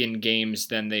quickly in games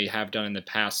than they have done in the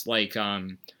past. Like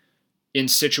I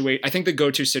think the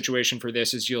go-to situation for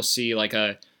this is you'll see like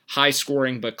a high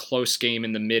scoring but close game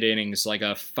in the mid innings, like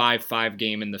a 5-5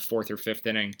 game in the 4th or 5th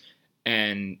inning,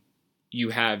 and you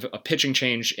have a pitching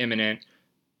change imminent,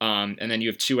 and then you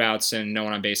have 2 outs and no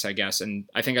one on base, I guess. And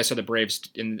I think I saw the Braves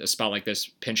in a spot like this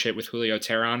pinch hit with Julio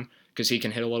Teheran because he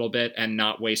can hit a little bit and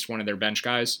not waste one of their bench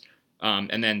guys.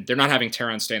 And then they're not having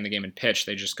Teheran stay in the game and pitch;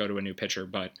 they just go to a new pitcher.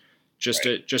 But just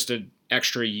a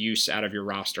extra use out of your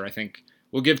roster, I think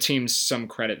we'll give teams some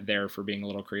credit there for being a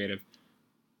little creative.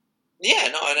 Yeah,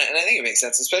 no, and I think it makes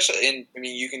sense, especially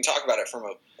you can talk about it from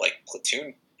a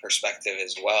platoon perspective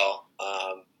as well.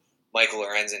 Michael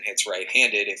Lorenzen hits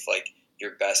right-handed. If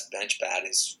your best bench bat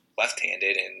is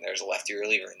left-handed and there's a lefty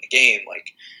reliever in the game,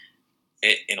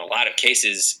 in a lot of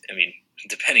cases,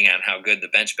 depending on how good the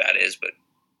bench bat is, but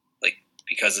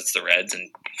because it's the Reds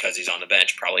and because he's on the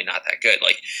bench, probably not that good.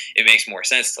 It makes more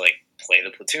sense to play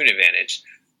the platoon advantage.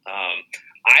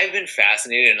 I've been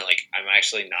fascinated, and I'm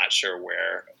actually not sure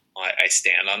where I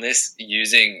stand on this,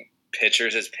 using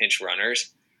pitchers as pinch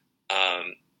runners,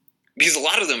 because a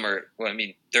lot of them are.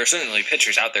 There are certainly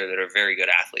pitchers out there that are very good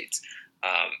athletes,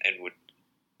 and would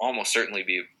almost certainly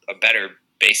be a better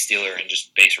base stealer and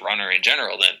just base runner in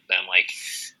general than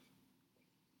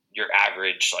your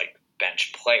average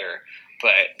bench player.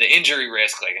 But the injury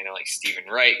risk, I know Stephen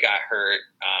Wright got hurt,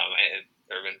 and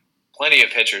there have been plenty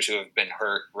of pitchers who have been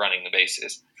hurt running the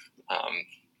bases.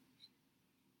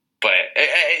 But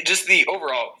just the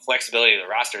overall flexibility of the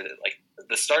roster, that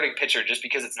the starting pitcher, just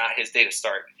because it's not his day to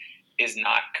start, is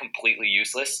not completely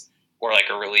useless, or a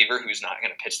reliever who's not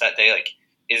going to pitch that day,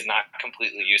 is not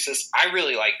completely useless. I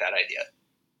really like that idea.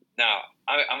 Now,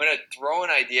 I'm going to throw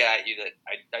an idea at you that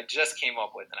I just came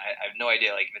up with, and I have no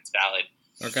idea if it's valid.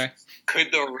 Okay.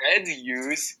 Could the Reds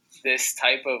use this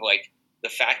type of the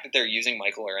fact that they're using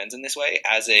Michael Lorenzen this way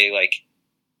as a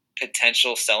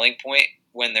potential selling point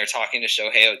when they're talking to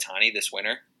Shohei Ohtani this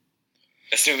winter,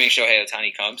 assuming Shohei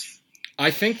Ohtani comes?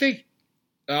 I think they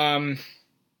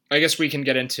I guess we can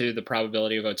get into the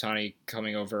probability of Ohtani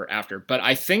coming over after, but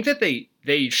I think that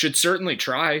they should certainly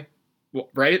try,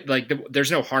 right?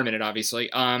 There's no harm in it, obviously.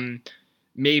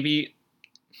 Maybe,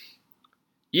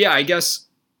 yeah, I guess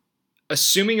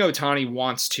assuming Ohtani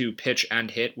wants to pitch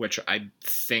and hit, which I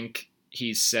think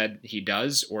he said he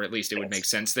does, or at least it would make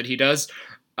sense that he does.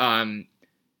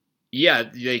 Yeah,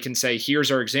 they can say,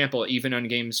 here's our example, even on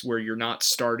games where you're not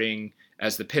starting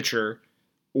as the pitcher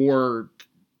or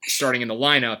starting in the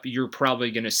lineup, you're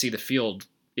probably going to see the field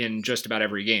in just about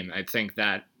every game. I think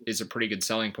that is a pretty good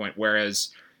selling point,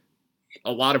 whereas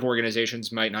a lot of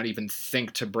organizations might not even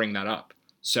think to bring that up.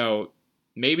 So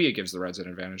maybe it gives the Reds an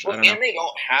advantage. Well, I don't know. And they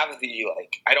don't have the,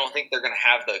 I don't think they're going to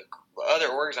have the other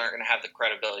orgs aren't going to have the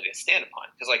credibility to stand upon.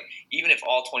 Because, even if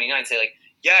all 29 say,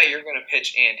 yeah, you're going to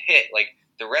pitch and hit,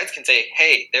 the Reds can say,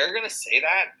 hey, they're going to say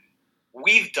that.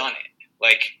 We've done it.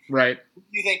 Right. Who do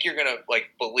you think you're going to,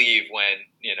 believe when,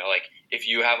 if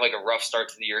you have, a rough start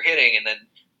to the year hitting and then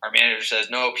our manager says,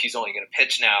 nope, he's only going to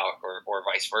pitch now, or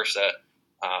vice versa.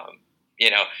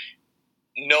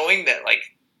 Knowing that,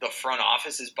 the front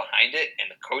office is behind it and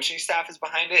the coaching staff is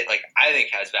behind it, I think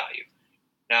has value.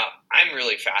 Now, I'm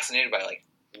really fascinated by,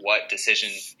 what decision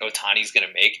Ohtani's going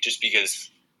to make, just because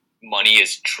money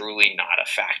is truly not a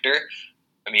factor.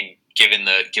 Given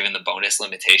the bonus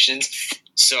limitations.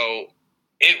 So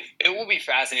it will be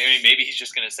fascinating. Maybe he's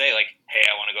just going to say, hey,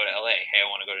 I want to go to LA. Hey, I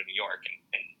want to go to New York.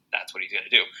 And that's what he's going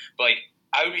to do. But,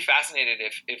 I would be fascinated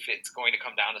if it's going to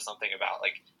come down to something about,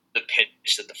 the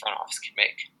pitch that the front office can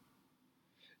make.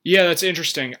 Yeah, that's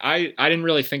interesting. I didn't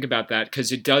really think about that,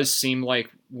 because it does seem like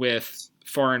with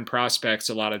foreign prospects,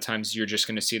 a lot of times you're just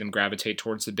going to see them gravitate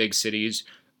towards the big cities,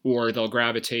 or they'll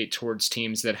gravitate towards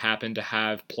teams that happen to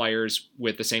have players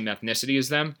with the same ethnicity as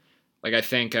them. I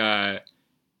think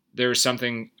there was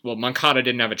something, Moncada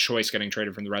didn't have a choice getting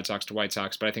traded from the Red Sox to White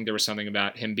Sox, but I think there was something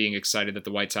about him being excited that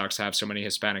the White Sox have so many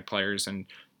Hispanic players and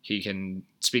he can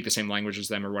speak the same language as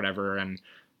them or whatever. And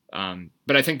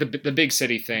but I think the big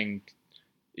city thing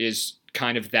is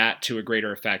kind of that to a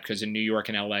greater effect, because in New York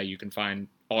and LA you can find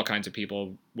all kinds of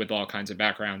people with all kinds of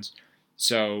backgrounds.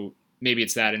 So maybe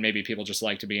it's that, and maybe people just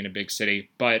like to be in a big city.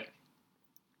 But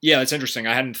yeah, that's interesting.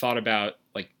 I hadn't thought about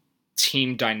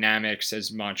team dynamics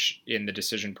as much in the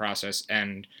decision process,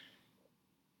 and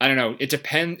I don't know. It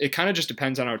kind of just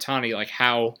depends on Ohtani,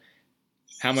 how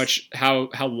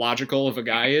logical of a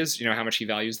guy is. How much he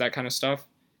values that kind of stuff.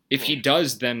 If he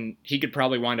does, then he could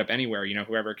probably wind up anywhere.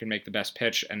 Whoever can make the best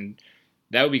pitch, and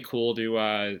that would be cool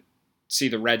to see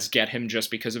the Reds get him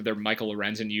just because of their Michael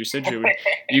Lorenzen usage.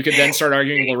 You could then start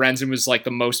arguing Lorenzen was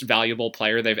the most valuable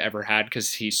player they've ever had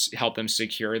because he's helped them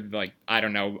secure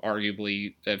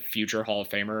arguably a future Hall of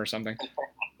Famer or something.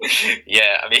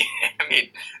 Yeah, mean,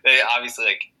 obviously,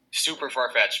 like, super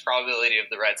far-fetched. Probability of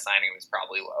the Reds signing him is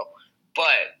probably low.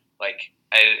 But, like,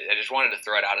 I just wanted to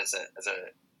throw it out as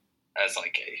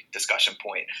like a discussion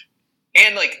point.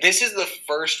 And, like, this is the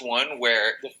first one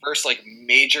where the first, like,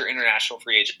 major international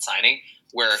free agent signing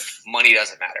where money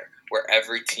doesn't matter, where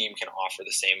every team can offer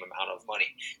the same amount of money.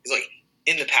 It's like,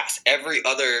 in the past, every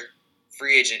other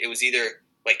free agent, it was either,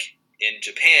 like, in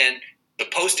Japan, the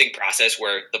posting process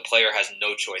where the player has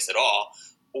no choice at all,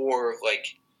 or,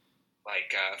 like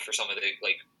for some of the,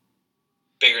 like,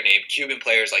 bigger name Cuban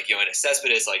players like Yoenis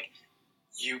Cespedes, like,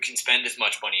 you can spend as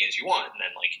much money as you want, and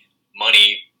then, like,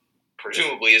 money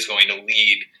presumably is going to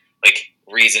lead, like,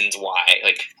 reasons why,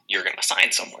 like, you're going to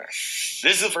sign somewhere.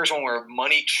 This is the first one where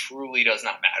money truly does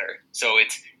not matter. So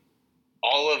it's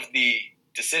all of the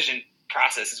decision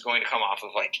process is going to come off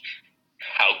of, like,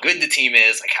 how good the team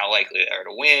is, like, how likely they are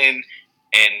to win,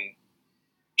 and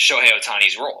Shohei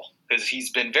Ohtani's role, because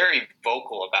he's been very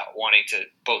vocal about wanting to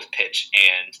both pitch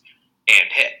and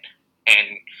hit,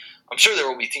 and I'm sure there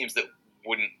will be teams that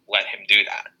wouldn't let him do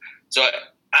that. So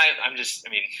I'm just,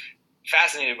 I mean,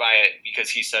 fascinated by it because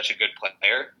he's such a good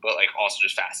player, but, like, also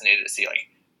just fascinated to see, like,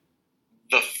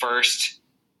 the first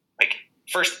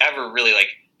ever really, like,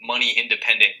 money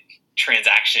independent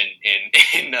transaction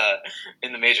in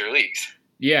the major leagues.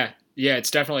 Yeah,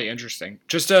 it's definitely interesting.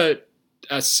 Just a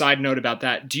side note about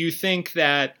that. Do you think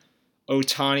that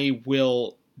Ohtani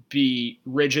will be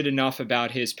rigid enough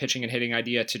about his pitching and hitting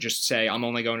idea to just say, I'm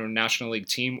only going to a National League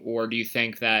team? Or do you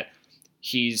think that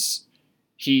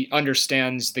he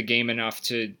understands the game enough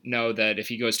to know that if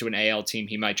he goes to an AL team,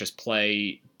 he might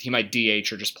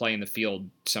DH or just play in the field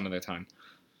some of the time?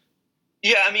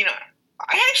 Yeah, I mean,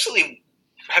 I actually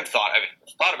I've thought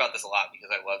about this a lot because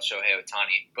I love Shohei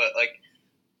Ohtani, but, like,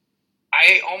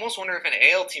 I almost wonder if an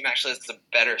AL team actually has a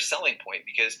better selling point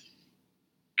because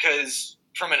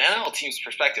from an NL team's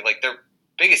perspective, like, their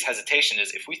biggest hesitation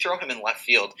is if we throw him in left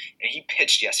field and he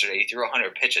pitched yesterday, he threw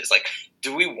 100 pitches. Like,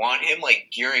 do we want him, like,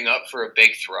 gearing up for a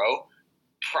big throw?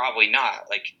 Probably not.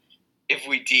 Like, if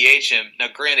we DH him, now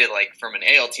granted, like, from an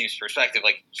AL team's perspective,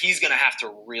 like, he's going to have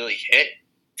to really hit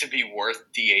to be worth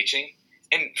DHing.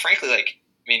 And frankly, like,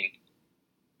 I mean,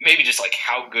 maybe just, like,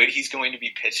 how good he's going to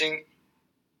be pitching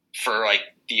for, like,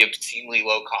 the obscenely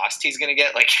low cost he's going to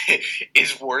get, like,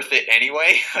 is worth it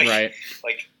anyway. Like, right.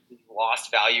 Like, lost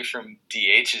value from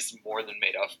DH is more than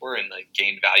made up for, and, like,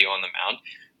 gained value on the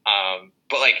mound.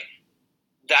 But, like,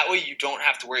 that way you don't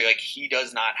have to worry. Like, he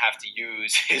does not have to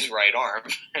use his right arm.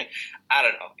 I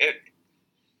don't know.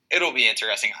 It'll be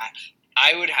interesting.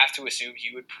 I would have to assume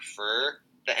he would prefer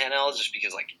the NL just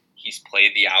because, like, he's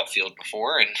played the outfield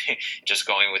before, and just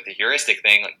going with the heuristic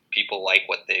thing, like, people like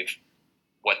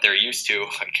what they're used to.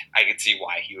 Like, I could see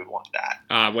why he would want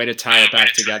that. Way to tie it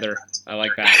back together. I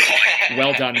like that.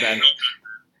 Well done, Ben.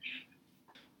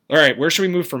 All right, where should we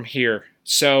move from here?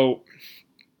 So,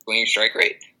 Winning strike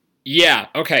rate? Yeah,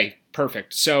 okay,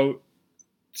 perfect. So,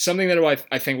 something that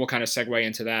I think will kind of segue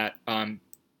into that,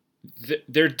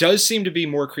 there does seem to be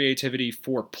more creativity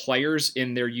for players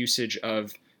in their usage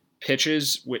of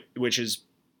pitches, which is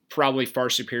probably far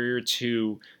superior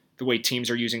to the way teams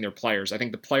are using their players. I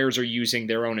think the players are using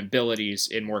their own abilities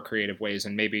in more creative ways,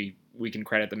 and maybe we can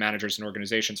credit the managers and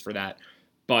organizations for that.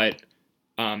 But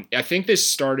I think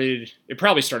it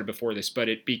probably started before this, but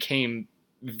it became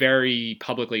very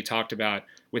publicly talked about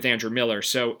with Andrew Miller.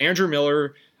 So Andrew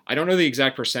Miller, I don't know the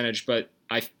exact percentage, but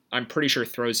I'm pretty sure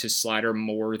throws his slider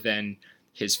more than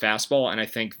his fastball, and I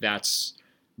think that's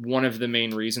one of the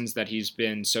main reasons that he's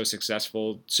been so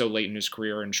successful so late in his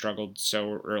career and struggled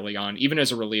so early on. Even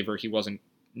as a reliever, he wasn't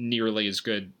nearly as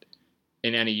good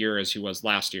in any year as he was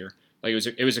last year. Like,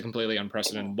 it was a completely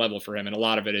unprecedented level for him, and a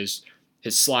lot of it is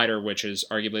his slider, which is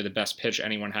arguably the best pitch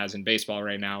anyone has in baseball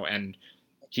right now, and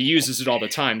he uses it all the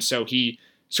time. So he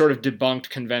sort of debunked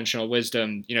conventional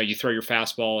wisdom. You know, you throw your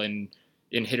fastball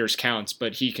in hitters' counts,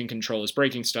 but he can control his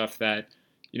breaking stuff that,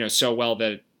 so well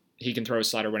that he can throw a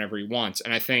slider whenever he wants.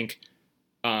 And I think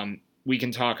we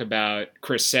can talk about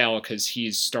Chris Sale because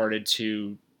he's started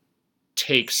to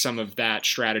take some of that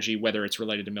strategy, whether it's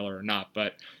related to Miller or not.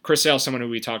 But Chris Sale is someone who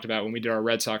we talked about when we did our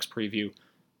Red Sox preview.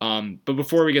 But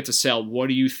before we get to Sale, what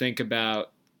do you think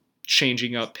about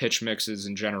changing up pitch mixes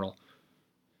in general?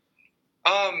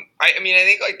 I mean, I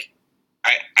think, like,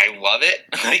 I love it.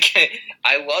 Like,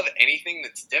 I love anything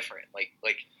that's different. Like,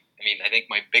 I mean, I think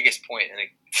my biggest point, and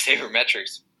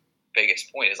Sabermetrics'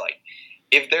 biggest point is, like,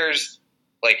 if there's,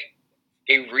 like,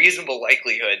 a reasonable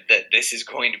likelihood that this is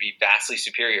going to be vastly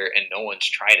superior and no one's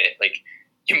tried it, like,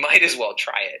 you might as well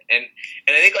try it. And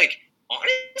I think, like,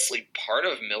 honestly, part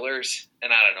of Miller's,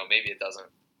 and I don't know, maybe it doesn't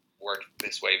work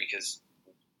this way because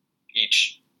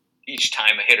each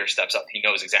time a hitter steps up, he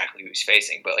knows exactly who he's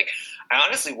facing. But like, I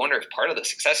honestly wonder if part of the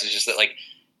success is just that like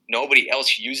nobody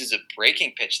else uses a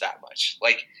breaking pitch that much.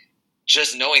 Like,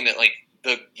 just knowing that like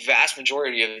the vast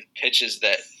majority of pitches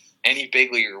that any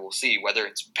big leaguer will see, whether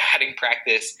it's batting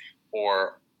practice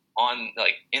or on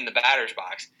like in the batter's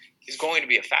box, is going to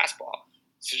be a fastball.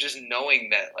 So just knowing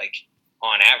that like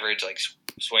on average, like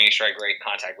swinging strike rate,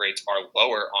 contact rates are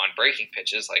lower on breaking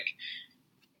pitches, like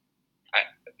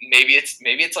maybe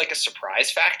it's like a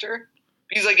surprise factor,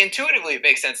 because like intuitively it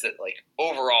makes sense that like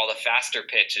overall the faster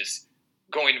pitch is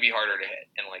going to be harder to hit,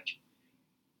 and like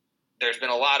there's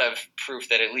been a lot of proof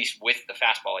that at least with the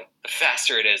fastball, like the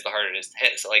faster it is, the harder it is to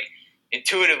hit. So like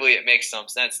intuitively it makes some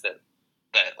sense that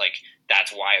like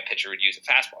that's why a pitcher would use a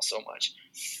fastball so much.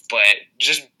 But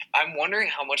just I'm wondering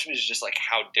how much of it is just like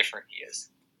how different he is.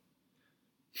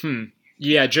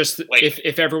 Yeah, just like,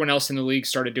 if everyone else in the league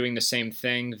started doing the same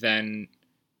thing, then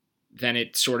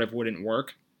it sort of wouldn't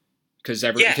work, because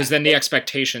then the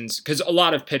expectations, because a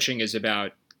lot of pitching is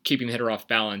about keeping the hitter off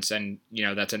balance, and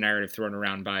that's a narrative thrown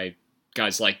around by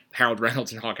guys like Harold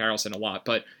Reynolds and Hawk Harrelson a lot.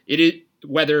 But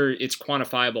whether it's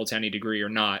quantifiable to any degree or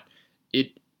not,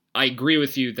 I agree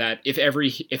with you that if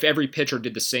every pitcher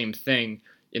did the same thing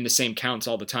in the same counts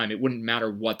all the time, it wouldn't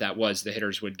matter what that was. The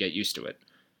hitters would get used to it.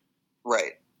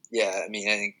 Right. Yeah. I mean,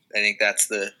 I think that's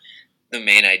the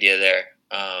main idea there.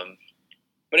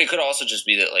 But it could also just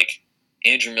be that like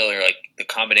Andrew Miller, like the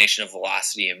combination of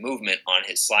velocity and movement on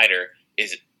his slider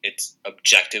it's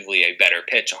objectively a better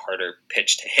pitch, a harder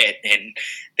pitch to hit, and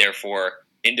therefore,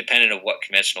 independent of what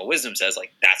conventional wisdom says,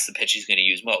 like that's the pitch he's going to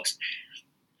use most.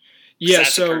 Yeah,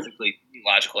 that's a perfectly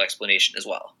logical explanation as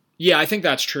well. Yeah, I think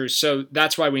that's true. So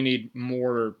that's why we need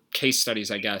more case studies,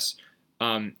 I guess.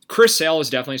 Chris Sale is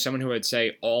definitely someone who I'd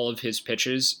say all of his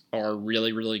pitches are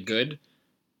really, really good.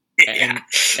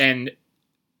 And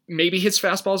maybe his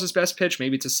fastball is his best pitch.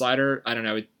 Maybe it's a slider. I don't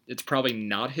know. It's probably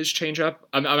not his changeup.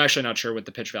 I'm actually not sure what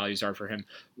the pitch values are for him.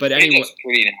 But anyway,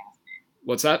 pretty nasty.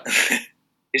 What's that?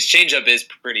 His changeup is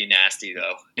pretty nasty,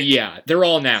 though. Yeah, they're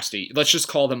all nasty. Let's just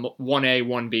call them 1A,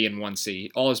 1B, and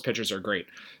 1C. All his pitches are great.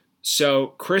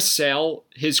 So Chris Sale,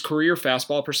 his career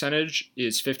fastball percentage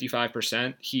is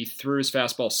 55%. He threw his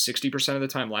fastball 60% of the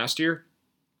time last year,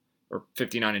 or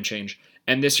 59 and change.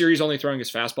 And this year he's only throwing his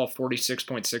fastball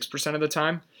 46.6% of the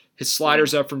time. His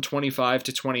slider's up from 25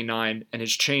 to 29, and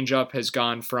his changeup has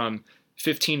gone from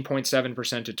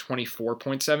 15.7% to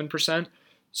 24.7%.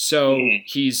 So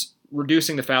he's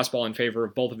reducing the fastball in favor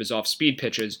of both of his off-speed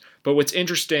pitches. But what's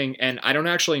interesting, and I don't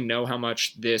actually know how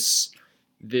much this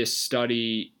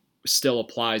study still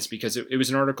applies, because it was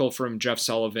an article from Jeff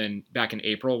Sullivan back in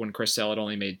April when Chris Sale had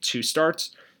only made 2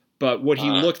 starts. But what he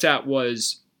looked at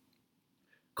was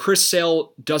Chris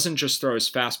Sale doesn't just throw his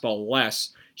fastball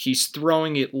less, he's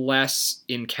throwing it less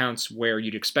in counts where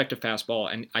you'd expect a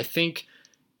fastball, and I think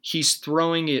he's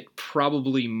throwing it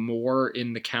probably more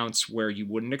in the counts where you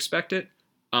wouldn't expect it.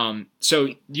 So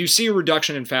you see a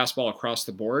reduction in fastball across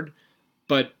the board,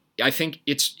 but I think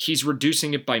he's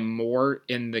reducing it by more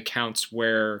in the counts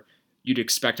where you'd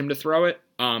expect him to throw it.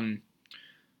 I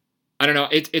don't know.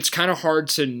 It's kind of hard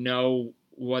to know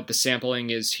what the sampling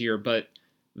is here, but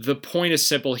the point is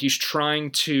simple. He's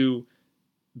trying to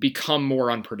become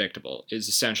more unpredictable is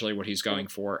essentially what he's going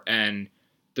for. And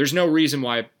there's no reason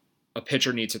why a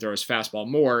pitcher needs to throw his fastball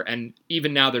more. And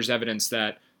even now there's evidence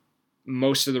that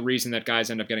most of the reason that guys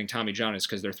end up getting Tommy John is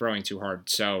because they're throwing too hard.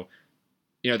 So,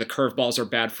 the curveballs are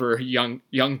bad for young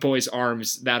boys'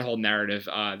 arms, that whole narrative,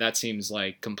 that seems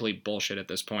like complete bullshit at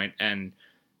this point. And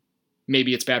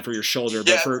maybe it's bad for your shoulder,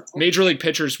 but for major league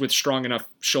pitchers with strong enough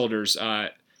shoulders,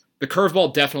 the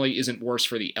curveball definitely isn't worse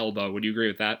for the elbow. Would you agree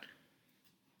with that?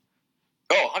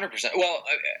 Oh, 100%. Well,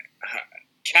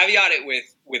 caveat it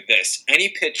with this. Any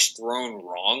pitch thrown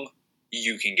wrong,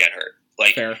 you can get hurt.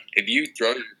 Like, fair. If you throw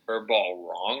your curveball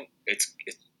wrong,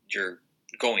 you're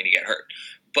going to get hurt.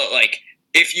 But, like,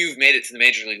 if you've made it to the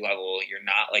major league level, you're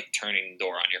not, like, turning the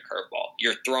door on your curveball.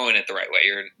 You're throwing it the right way.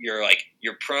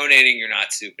 You're pronating, you're not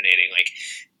supinating. Like,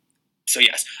 so,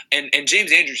 yes. And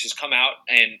James Andrews has come out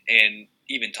and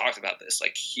even talked about this.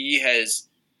 Like, he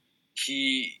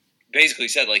basically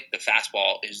said, like, the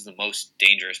fastball is the most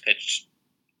dangerous pitch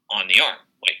on the arm,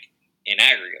 like, in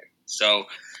aggregate. So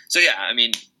yeah, I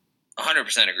mean,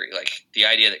 100% agree. Like, the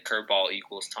idea that curveball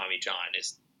equals Tommy John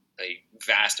is a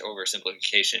vast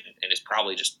oversimplification and is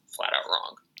probably just flat out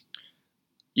wrong.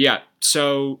 Yeah,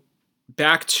 so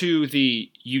back to the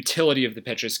utility of the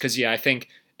pitches, because, I think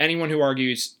anyone who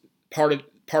argues part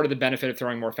of the benefit of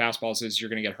throwing more fastballs is you're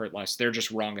going to get hurt less, they're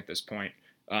just wrong at this point,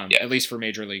 at least for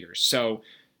major leaguers. So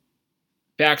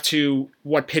back to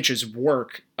what pitches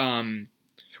work.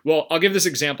 Well, I'll give this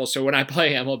example. So when I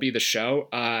play MLB The Show,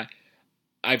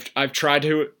 I've tried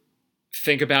to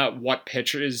think about what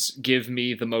pitches give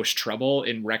me the most trouble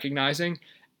in recognizing,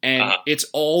 and it's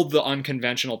all the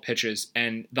unconventional pitches,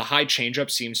 and the high changeup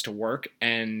seems to work,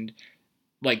 and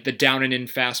like the down and in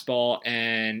fastball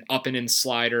and up and in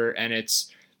slider, and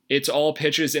it's all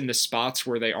pitches in the spots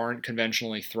where they aren't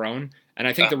conventionally thrown. And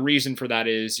I think the reason for that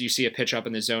is you see a pitch up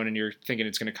in the zone and you're thinking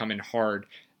it's going to come in hard,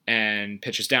 and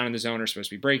pitches down in the zone are supposed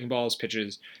to be breaking balls,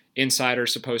 pitches inside are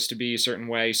supposed to be a certain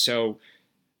way. So,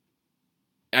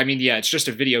 I mean, yeah, it's just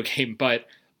a video game, but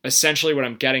essentially what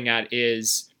I'm getting at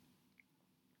is,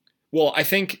 well, I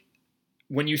think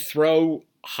when you throw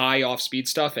high off-speed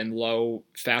stuff and low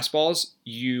fastballs,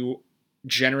 you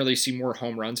generally see more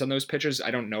home runs on those pitches. I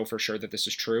don't know for sure that this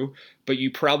is true, but you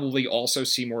probably also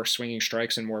see more swinging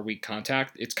strikes and more weak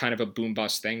contact. It's kind of a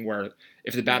boom-bust thing where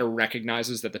if the batter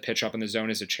recognizes that the pitch up in the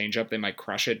zone is a changeup, they might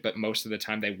crush it, but most of the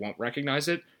time they won't recognize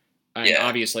it. And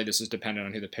obviously this is dependent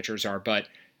on who the pitchers are, but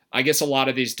I guess a lot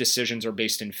of these decisions are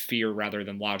based in fear rather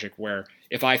than logic, where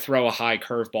if I throw a high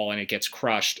curveball and it gets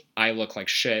crushed, I look like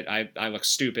shit, I look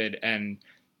stupid, and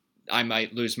I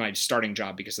might lose my starting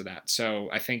job because of that. So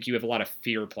I think you have a lot of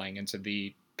fear playing into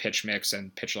the pitch mix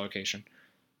and pitch location.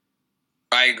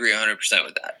 I agree 100%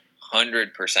 with that.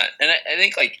 100%. And I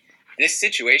think, like, this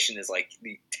situation is, like,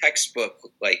 the textbook,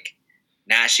 like,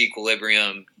 Nash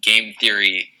equilibrium, game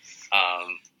theory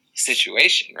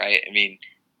situation, right? I mean,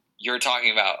 you're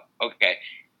talking about, okay,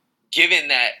 given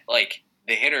that, like,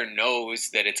 the hitter knows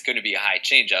that it's going to be a high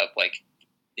changeup, like,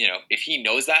 you know, if he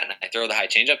knows that and I throw the high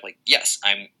changeup, like, yes,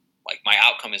 I'm, like, my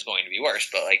outcome is going to be worse,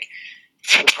 but, like,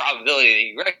 the probability that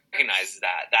he recognizes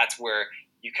that, that's where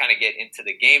you kind of get into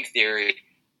the game theory.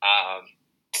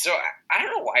 So I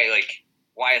don't know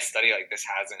why a study like this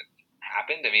hasn't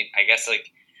happened. I mean, I guess,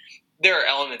 like, there are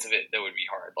elements of it that would be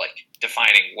hard, like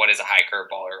defining what is a high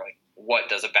curveball, or like what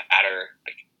does a batter,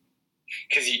 like,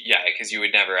 because you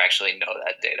would never actually know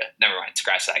that data. Never mind,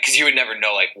 scratch that, because you would never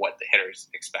know, like, what the hitter's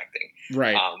expecting.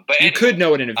 Right. But you could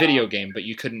know it in a video game, but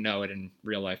you couldn't know it in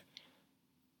real life.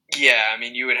 Yeah, I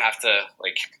mean, you would have to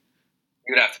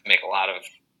make a lot of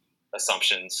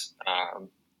assumptions.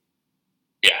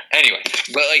 Anyway,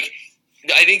 but, like,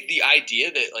 I think the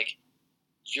idea that, like,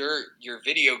 your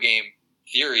video game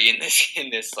theory in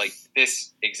this like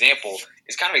this example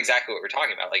is kind of exactly what we're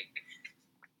talking about. Like,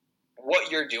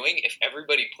 what you're doing, if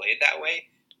everybody played that way,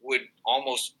 would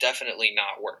almost definitely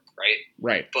not work, right?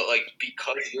 Right. But, like,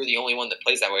 because you're the only one that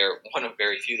plays that way, or one of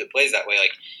very few that plays that way,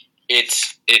 like, it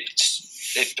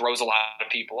throws a lot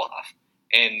of people off,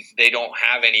 and they don't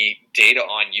have any data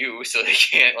on you, so they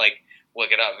can't, like,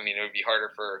 look it up. I mean, it would be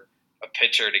harder for a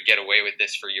pitcher to get away with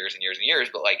this for years and years and years,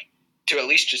 but, like, to at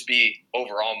least just be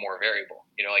overall more variable,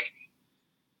 you know, like,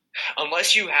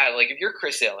 unless you had, like, if you're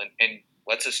Chris Sale and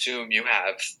let's assume you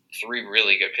have 3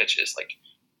 really good pitches, like,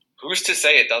 who's to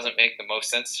say it doesn't make the most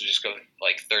sense to just go,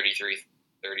 like, 33,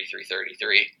 33,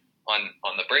 33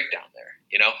 on the breakdown there,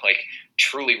 you know, like,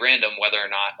 truly random whether or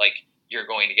not, like, you're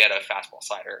going to get a fastball,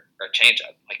 slider, or a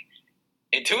changeup. Like,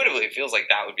 intuitively, it feels like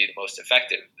that would be the most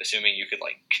effective, assuming you could,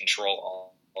 like,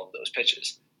 control all of those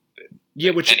pitches.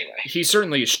 Yeah, which anyway, he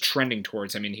certainly is trending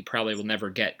towards. I mean, he probably will never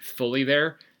get fully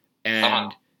there,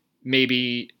 and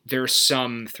maybe there's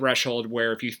some threshold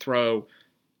where if you throw,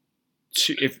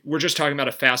 if we're just talking about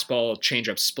a fastball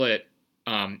changeup split,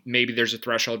 maybe there's a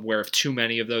threshold where if too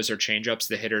many of those are changeups,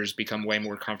 the hitters become way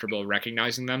more comfortable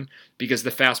recognizing them, because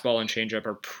the fastball and changeup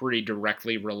are pretty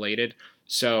directly related.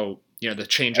 So, you know, the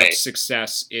changeup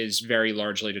success is very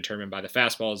largely determined by the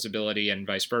fastball's ability and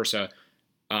vice versa.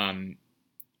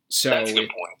 So that's a good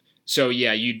point. So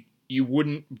yeah,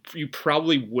 you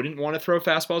probably wouldn't want to throw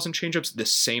fastballs and changeups the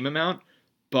same amount,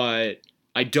 but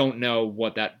I don't know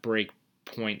what that break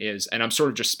point is, and I'm sort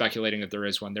of just speculating that there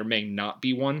is one. There may not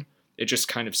be one. It just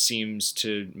kind of seems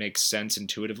to make sense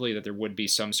intuitively that there would be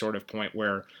some sort of point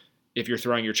where if you're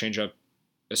throwing your changeup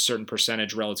a certain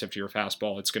percentage relative to your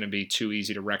fastball, it's going to be too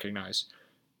easy to recognize.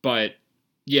 But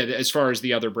yeah, as far as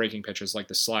the other breaking pitches like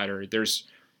the slider, there's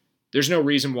no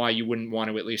reason why you wouldn't want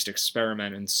to at least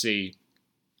experiment and see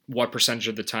what percentage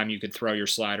of the time you could throw your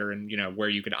slider and, you know, where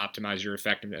you could optimize your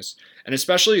effectiveness. And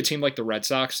especially a team like the Red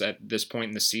Sox at this point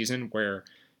in the season where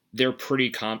they're pretty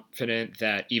confident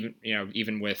that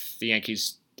even with the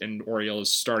Yankees and Orioles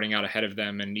starting out ahead of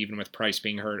them and even with Price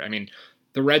being hurt, I mean,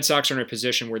 the Red Sox are in a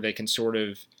position where they can sort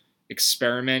of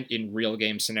experiment in real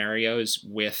game scenarios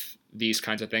with these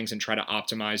kinds of things and try to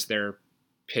optimize their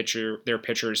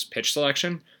pitcher's pitch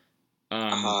selection.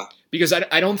 Because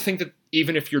I don't think that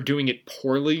even if you're doing it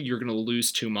poorly, you're going to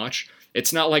lose too much.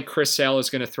 It's not like Chris Sale is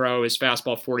going to throw his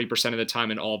fastball 40% of the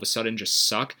time and all of a sudden just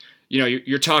suck.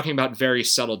 You're talking about very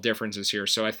subtle differences here.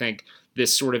 So I think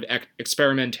this sort of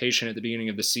experimentation at the beginning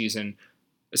of the season,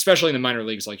 especially in the minor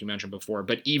leagues, like you mentioned before,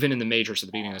 but even in the majors at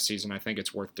the beginning of the season, I think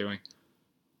it's worth doing.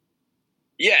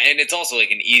 Yeah, and it's also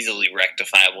like an easily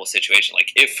rectifiable situation.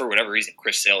 Like if for whatever reason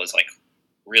Chris Sale is like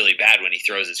really bad when he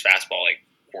throws his fastball like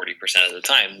 40% of the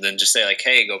time, then just say like,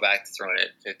 hey, go back to throwing it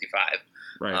 55.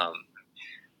 Right.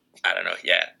 I don't know.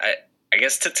 Yeah, I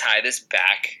guess to tie this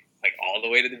back like all the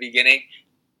way to the beginning,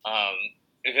 I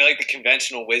feel like the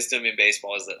conventional wisdom in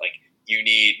baseball is that like you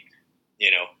need,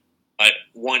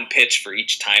 one pitch for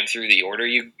each time through the order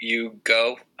you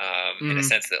go. In a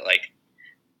sense that like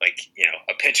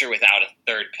a pitcher without a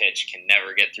third pitch can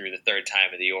never get through the third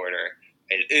time of the order.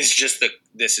 This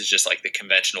is just like the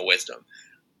conventional wisdom.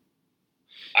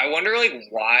 I wonder like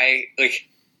why, like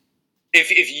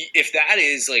if that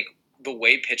is like the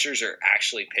way pitchers are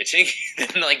actually pitching,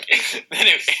 then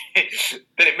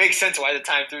it makes sense why the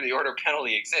time through the order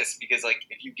penalty exists. Because like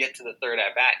if you get to the third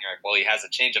at bat and you're like, well, he has a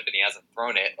changeup and he hasn't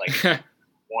thrown it, like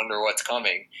wonder what's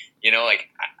coming. Like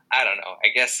I don't know. I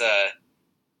guess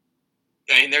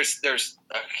there's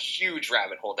a huge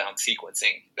rabbit hole down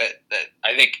sequencing that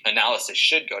I think analysis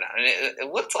should go down. And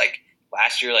it looked like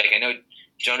last year, like I know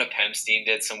Jonah Pemstein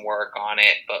did some work on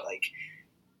it, but like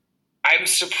I'm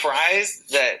surprised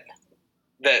that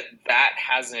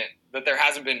there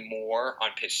hasn't been more on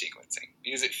pitch sequencing,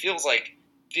 because it feels like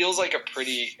a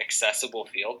pretty accessible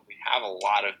field. We have a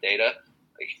lot of data.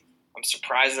 Like I'm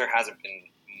surprised there hasn't been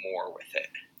more with it.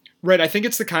 Right. I think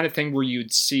it's the kind of thing where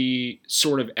you'd see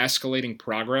sort of escalating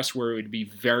progress where it would be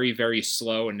very, very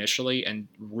slow initially and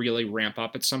really ramp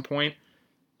up at some point.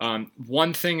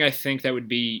 One thing I think that would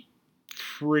be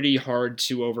pretty hard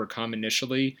to overcome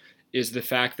initially is the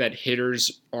fact that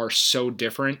hitters are so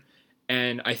different.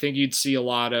 And I think you'd see a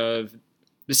lot of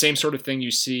the same sort of thing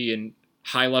you see in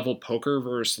high-level poker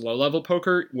versus low-level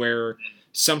poker, where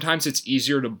sometimes it's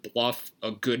easier to bluff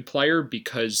a good player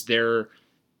because they're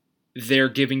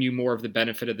giving you more of the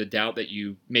benefit of the doubt that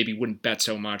you maybe wouldn't bet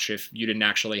so much if you didn't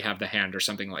actually have the hand or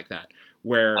something like that,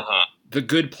 where the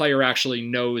good player actually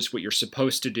knows what you're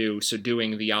supposed to do, so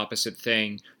doing the opposite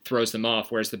thing throws them off,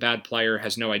 whereas the bad player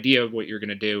has no idea what you're going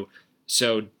to do,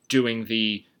 so doing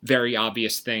the very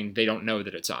obvious thing, they don't know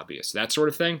that it's obvious, that sort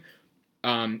of thing.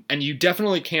 And you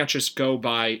definitely can't just go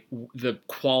by the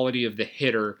quality of the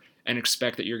hitter and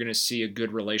expect that you're going to see a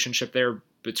good relationship there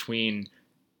between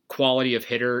quality of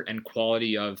hitter and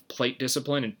quality of plate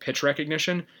discipline and pitch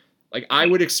recognition. Like I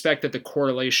would expect that the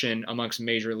correlation amongst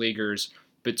major leaguers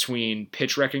between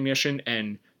pitch recognition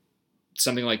and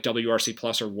something like WRC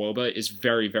plus or WOBA is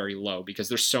very, very low, because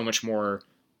there's so much more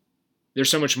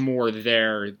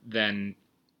there than,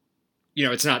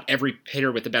 it's not every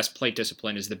hitter with the best plate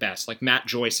discipline is the best. Like Matt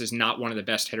Joyce is not one of the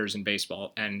best hitters in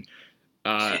baseball, and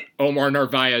Omar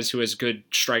Narvaez, who has good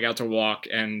strikeout to walk,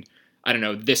 and I don't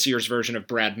know, this year's version of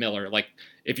Brad Miller. Like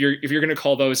if you're going to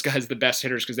call those guys the best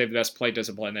hitters because they have the best plate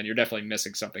discipline, then you're definitely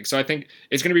missing something. So I think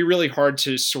it's going to be really hard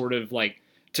to sort of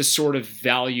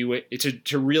value it,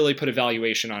 to really put a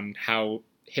valuation on how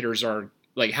hitters are,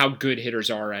 like how good hitters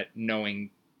are at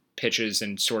knowing pitches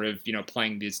and sort of,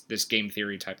 playing this game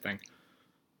theory type thing.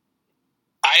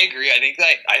 I agree. I think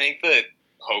that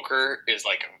poker is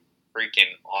like a freaking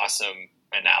awesome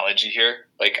analogy here.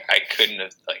 Like I couldn't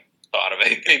have thought of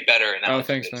anything better. Oh,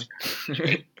 thanks, man.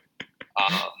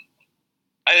 I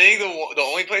think the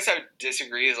only place I would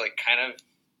disagree is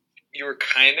you were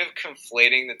kind of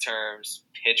conflating the terms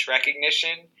pitch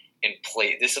recognition and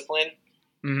plate discipline.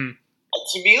 Mm-hmm.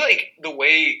 To me, the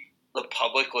way the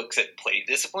public looks at plate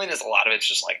discipline is a lot of it's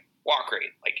just walk rate,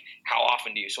 how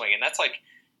often do you swing, and that's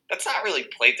not really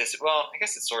plate discipline. Well, I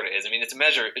guess it sort of is. I mean, it's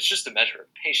just a measure of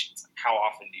patience. How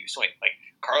often do you swing?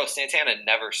 Carlos Santana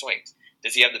never swings.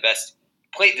 Does he have the best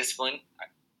plate discipline?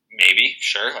 Maybe,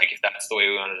 sure. If that's the way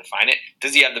we want to define it.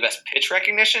 Does he have the best pitch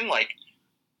recognition?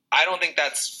 I don't think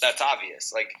that's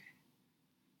obvious.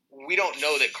 We don't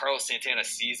know that Carlos Santana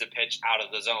sees a pitch out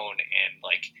of the zone and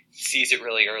sees it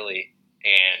really early,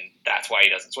 and that's why he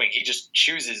doesn't swing. He just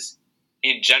chooses,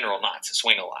 in general, not to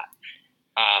swing a lot.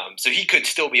 So he could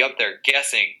still be up there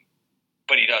guessing,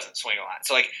 but he doesn't swing a lot.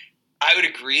 So I would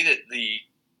agree that the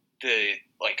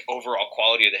overall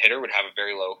quality of the hitter would have a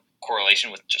very low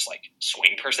correlation with just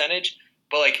swing percentage.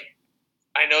 But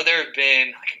I know there have been,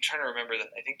 I'm trying to remember that,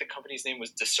 I think the company's name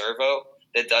was DeServo,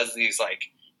 that does these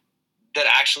that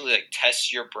actually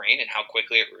tests your brain and how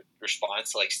quickly it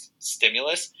responds to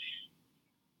stimulus.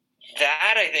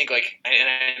 That I think and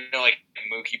I know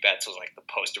Mookie Betts was the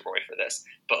poster boy for this,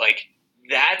 but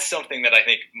that's something that I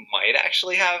think might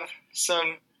actually have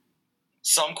some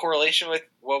correlation with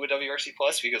WOBA WRC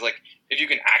plus, because like if you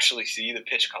can actually see the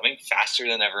pitch coming faster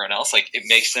than everyone else, like it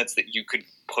makes sense that you could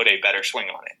put a better swing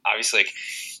on it. Obviously, like,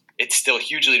 it's still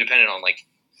hugely dependent on like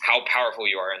how powerful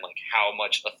you are and like how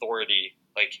much authority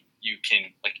like you can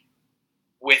like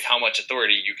with how much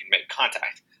authority you can make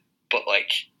contact. But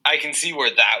like I can see where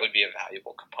that would be a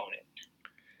valuable component.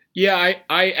 Yeah,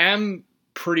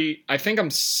 I think I'm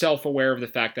self-aware of the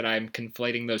fact that I'm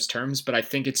conflating those terms, but I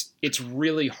think it's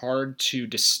really hard to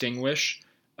distinguish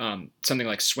something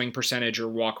like swing percentage or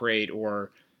walk rate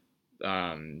or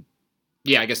I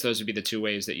guess those would be the two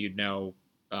ways that you'd know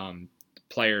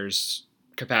players'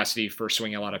 capacity for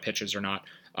swinging a lot of pitches or not.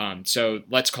 So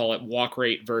let's call it walk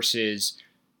rate versus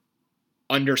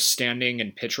understanding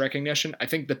and pitch recognition. I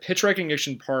think the pitch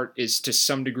recognition part is to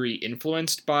some degree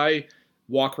influenced by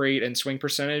walk rate and swing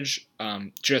percentage.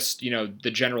 Just,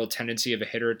 the general tendency of a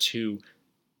hitter to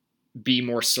be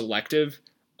more selective.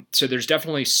 So there's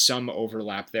definitely some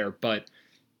overlap there, but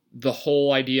the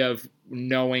whole idea of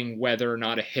knowing whether or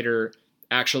not a hitter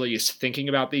actually is thinking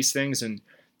about these things and,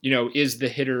 is the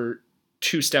hitter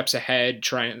 2 steps ahead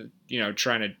trying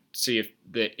to see if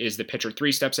is the pitcher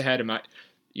 3 steps ahead?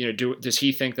 Does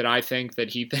he think that I think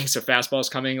that he thinks a fastball is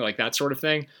coming, like that sort of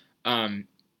thing? What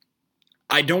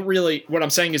I'm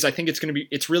saying is I think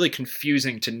it's really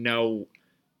confusing to know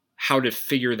how to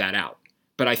figure that out.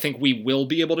 But I think we will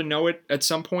be able to know it at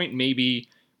some point. Maybe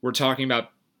we're talking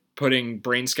about putting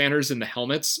brain scanners in the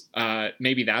helmets.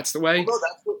 Maybe that's the way. Well,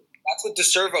 no, that's what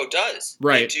DeServo does.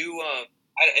 Right. They do.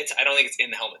 I don't think it's in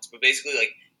the helmets, but basically,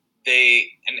 like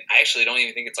and I actually don't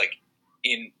even think it's like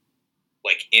in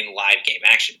live game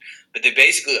action. But they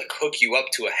basically like hook you up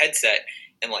to a headset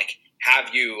and like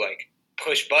have you like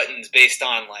push buttons based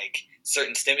on like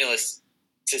certain stimulus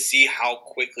to see how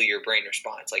quickly your brain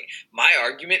responds. Like my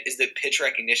argument is that pitch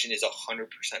recognition is 100%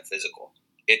 physical.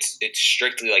 It's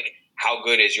strictly like how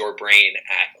good is your brain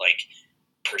at like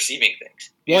perceiving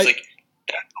things. Because like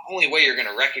that's the only way you're going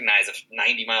to recognize a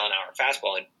 90 mile an hour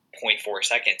fastball in 0.4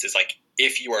 seconds is like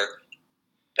if you are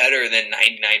better than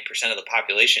 99% of the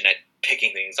population at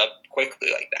picking things up quickly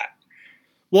like that.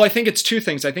 Well, I think it's two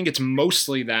things. I think it's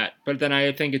mostly that, but then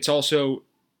I think it's also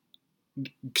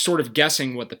sort of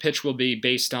guessing what the pitch will be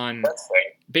based on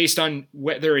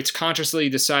whether it's consciously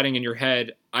deciding in your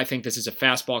head, I think this is a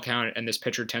fastball count and this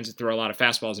pitcher tends to throw a lot of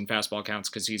fastballs in fastball counts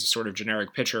because he's a sort of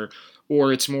generic pitcher,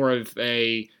 or it's more of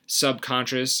a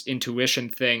subconscious intuition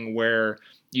thing where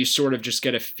you sort of just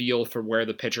get a feel for where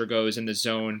the pitcher goes in the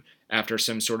zone after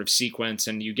some sort of sequence,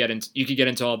 and you could get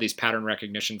into all these pattern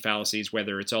recognition fallacies,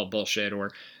 whether it's all bullshit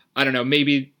or I don't know,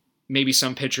 maybe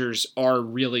some pitchers are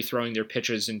really throwing their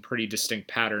pitches in pretty distinct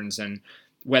patterns, and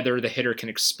whether the hitter can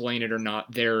explain it or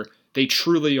not, they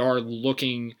truly are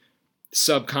looking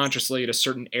subconsciously at a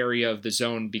certain area of the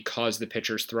zone because the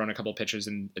pitcher's thrown a couple pitches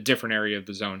in a different area of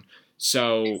the zone.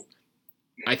 So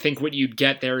I think what you'd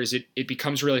get there is it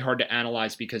becomes really hard to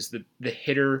analyze because the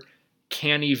hitter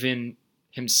can't even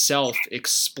himself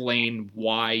explain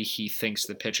why he thinks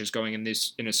the pitch is going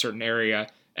in a certain area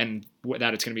and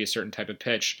that it's going to be a certain type of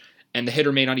pitch. And the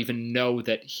hitter may not even know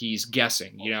that he's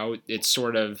guessing. It's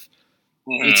sort of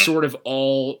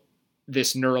all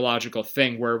this neurological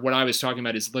thing where what I was talking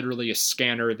about is literally a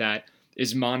scanner that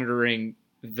is monitoring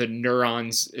the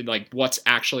neurons, like what's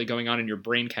actually going on in your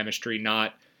brain chemistry,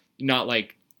 not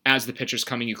like as the pitch is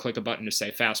coming, you click a button to say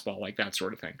fastball, like that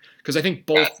sort of thing. Because I think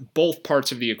both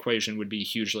parts of the equation would be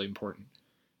hugely important.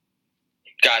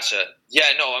 Gotcha. Yeah,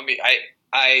 no, I mean,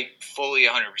 I fully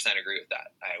 100% agree with that.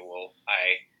 I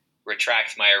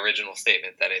retract my original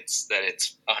statement that it's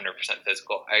 100%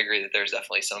 physical. I agree that there's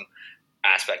definitely some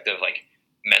aspect of like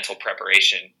mental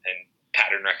preparation and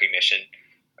pattern recognition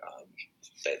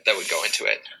that would go into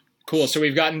it. Cool. So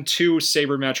we've gotten two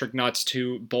sabermetric nuts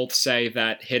to both say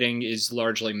that hitting is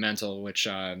largely mental, which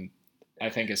I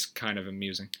think is kind of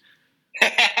amusing.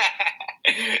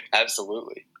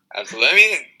 Absolutely. I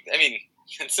mean,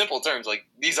 in simple terms, like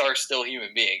these are still human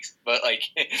beings, but like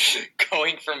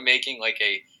going from making like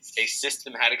a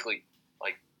systematically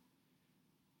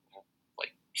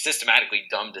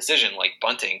dumb decision like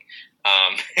bunting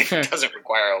doesn't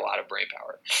require a lot of brain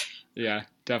power. Yeah,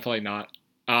 definitely not.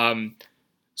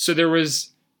 So there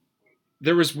was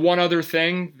one other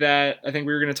thing that I think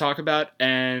we were going to talk about,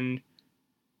 and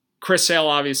Chris Sale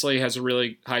obviously has a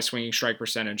really high swinging strike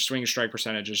percentage. Swinging strike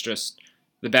percentage is just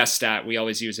the best stat. We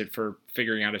always use it for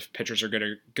figuring out if pitchers are good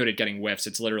at getting whiffs.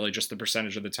 It's literally just the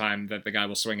percentage of the time that the guy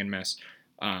will swing and miss.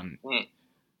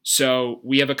 So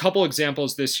we have a couple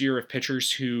examples this year of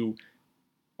pitchers who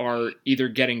are either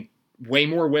getting way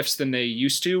more whiffs than they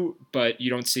used to, but you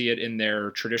don't see it in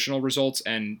their traditional results,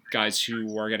 and guys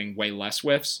who are getting way less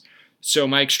whiffs. So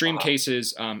my extreme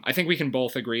cases, I think we can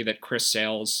both agree that Chris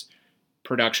Sale's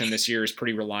production this year is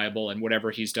pretty reliable, and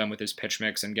whatever he's done with his pitch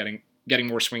mix and getting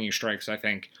more swinging strikes, I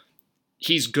think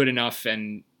he's good enough,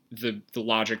 and the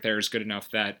logic there is good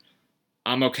enough that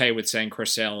I'm okay with saying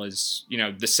Chris Sale is,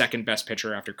 the second best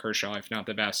pitcher after Kershaw, if not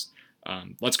the best.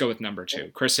 Let's go with number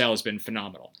 2. Chris Sale has been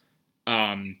phenomenal.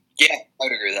 Yeah, I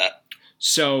would agree with that.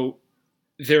 So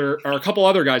there are a couple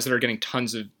other guys that are getting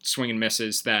tons of swing and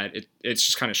misses that it's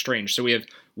just kind of strange. So we have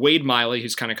Wade Miley,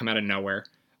 who's kind of come out of nowhere.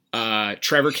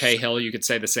 Trevor Cahill, you could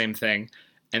say the same thing.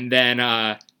 And then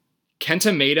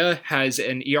Kenta Maeda has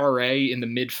an ERA in the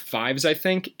mid-5s, I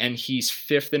think, and he's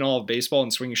 5th in all of baseball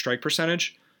in swinging strike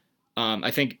percentage.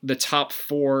 I think the top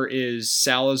 4 is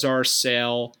Salazar,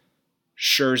 Sale,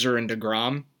 Scherzer, and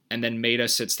DeGrom, and then Maeda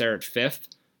sits there at 5th.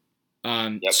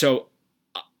 So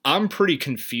I'm pretty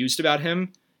confused about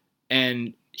him,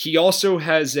 and he also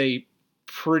has a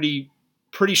pretty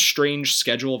strange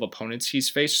schedule of opponents he's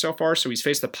faced so far. So he's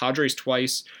faced the Padres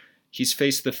twice, he's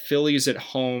faced the Phillies at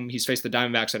home, he's faced the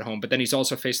Diamondbacks at home, but then he's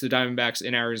also faced the Diamondbacks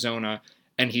in Arizona,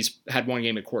 and he's had one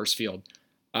game at Coors Field.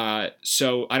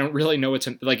 So I don't really know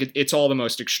it's all the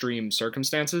most extreme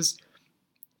circumstances.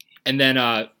 And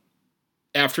then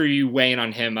after you weigh in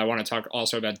on him, I want to talk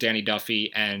also about Danny Duffy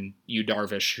and Yu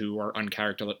Darvish, who are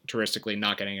uncharacteristically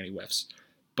not getting any whiffs.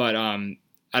 But I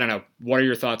don't know. What are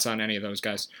your thoughts on any of those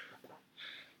guys?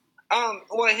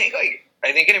 Well, I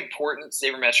think an important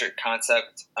sabermetric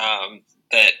concept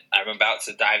that I'm about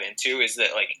to dive into is that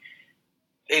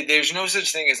there's no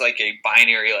such thing as a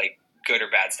binary good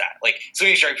or bad stat.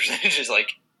 Swinging strike percentage is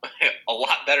a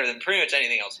lot better than pretty much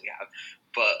anything else we have,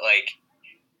 but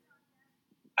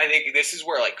I think this is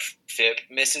where FIP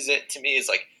misses it to me,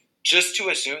 is just to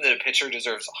assume that a pitcher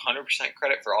deserves 100%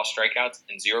 credit for all strikeouts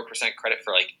and 0% credit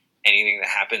for anything that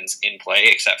happens in play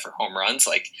except for home runs.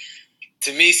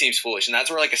 To me seems foolish, and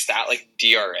that's where a stat like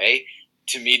DRA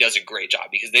to me does a great job,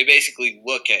 because they basically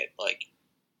look at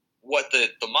what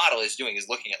the model is doing is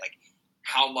looking at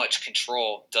how much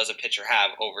control does a pitcher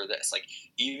have over this.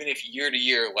 Even if year to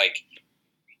year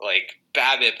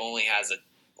BABIP only has a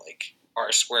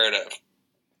R squared of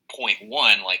 0.1,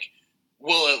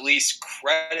 we'll at least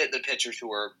credit the pitchers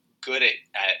who are good at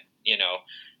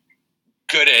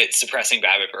suppressing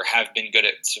BABIP, or have been good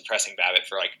at suppressing BABIP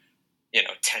for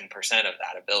 10% of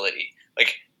that ability.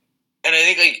 And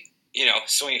I think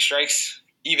swinging strikes,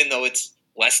 even though it's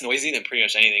less noisy than pretty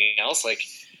much anything else,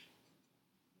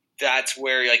 that's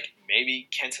where maybe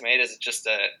Kenta Maeda is just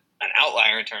an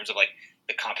outlier in terms of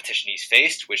the competition he's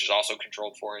faced, which is also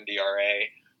controlled for in DRA.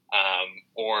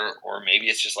 Or maybe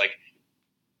it's just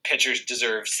pitchers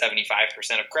deserve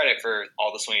 75% of credit for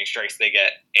all the swinging strikes they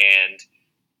get, and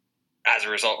as a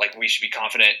result, we should be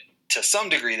confident to some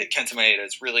degree that Kenta Maeda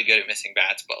is really good at missing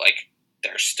bats, but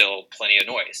there's still plenty of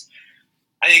noise.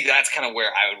 I think that's kind of where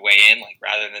I would weigh in,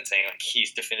 rather than saying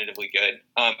he's definitively good.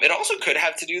 It also could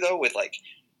have to do though with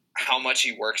how much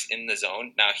he works in the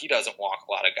zone. Now, he doesn't walk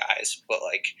a lot of guys, but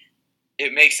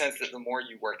it makes sense that the more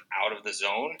you work out of the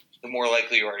zone, the more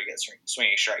likely you are to get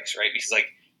swinging strikes, right? Because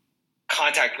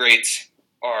contact rates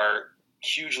are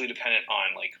hugely dependent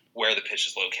on where the pitch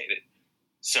is located.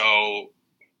 So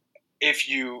if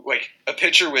you a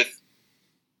pitcher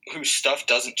whose stuff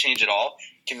doesn't change at all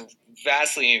can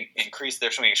vastly increase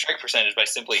their swinging strike percentage by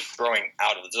simply throwing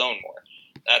out of the zone more.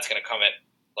 That's going to come at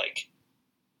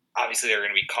obviously there are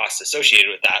going to be costs associated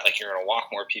with that. You're going to walk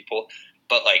more people,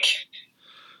 but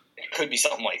it could be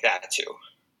something like that too.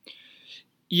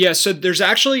 Yeah, so there's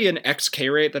actually an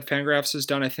XK rate that Fangraphs has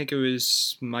done. I think it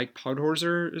was Mike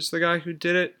Podhorzer is the guy who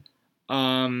did it.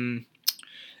 And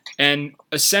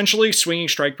essentially, swinging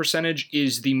strike percentage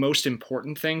is the most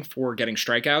important thing for getting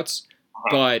strikeouts,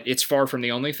 but it's far from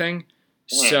the only thing.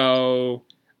 So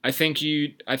I think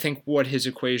what his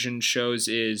equation shows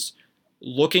is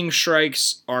looking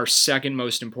strikes are second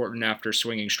most important after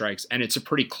swinging strikes, and it's a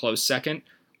pretty close second.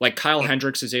 Kyle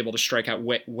Hendricks is able to strike out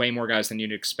way more guys than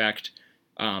you'd expect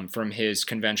from his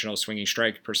conventional swinging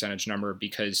strike percentage number,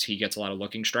 because he gets a lot of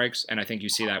looking strikes, and I think you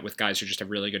see that with guys who just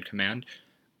have really good command.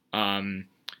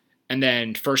 And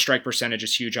then first strike percentage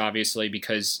is huge, obviously,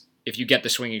 because if you get the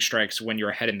swinging strikes when you're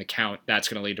ahead in the count, that's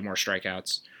going to lead to more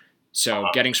strikeouts. So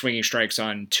getting swinging strikes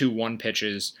on 2-1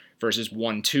 pitches versus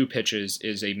 1-2 pitches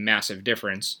is a massive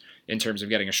difference in terms of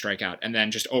getting a strikeout. And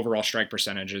then just overall strike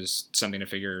percentage is something to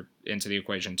figure into the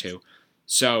equation too.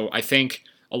 So I think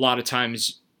a lot of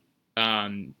times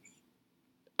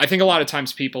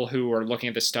people who are looking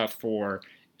at this stuff for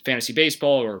fantasy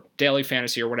baseball or daily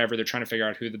fantasy or whatever. They're trying to figure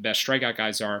out who the best strikeout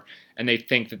guys are, and they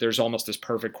think that there's almost this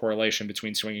perfect correlation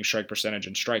between swinging strike percentage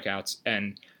and strikeouts.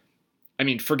 And I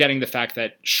mean, forgetting the fact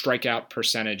that strikeout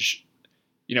percentage,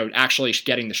 actually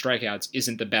getting the strikeouts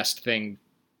isn't the best thing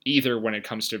either when it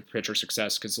comes to pitcher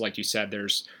success, because like you said,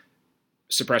 there's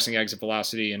suppressing exit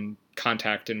velocity and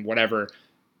contact and whatever.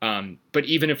 But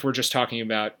even if we're just talking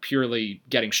about purely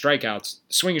getting strikeouts,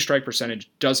 swinging strike percentage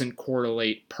doesn't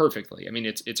correlate perfectly. I mean,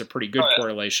 it's a pretty good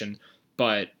correlation,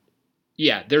 but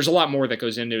yeah, there's a lot more that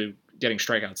goes into getting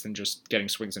strikeouts than just getting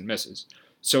swings and misses.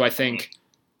 So I think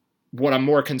what I'm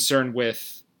more concerned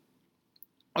with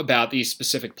about these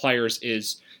specific players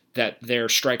is that their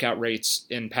strikeout rates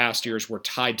in past years were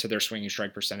tied to their swinging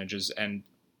strike percentages, and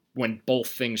when both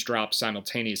things drop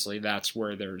simultaneously, that's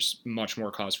where there's much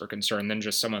more cause for concern than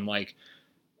just someone like,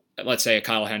 let's say, a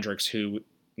Kyle Hendricks, who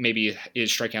maybe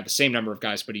is striking out the same number of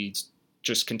guys, but he's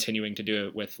just continuing to do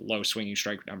it with low swinging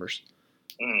strike numbers.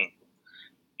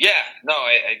 Yeah, no,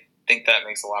 I think that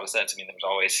makes a lot of sense. I mean, there's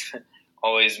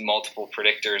always multiple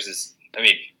predictors.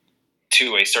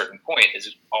 To a certain point,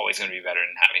 is always going to be better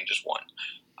than having just one.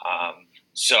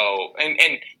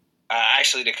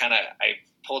 Actually, to kind of, I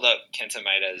pulled up Kenta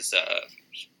Maeda's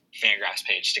Fangraphs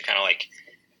page to kind of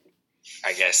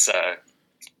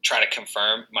try to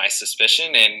confirm my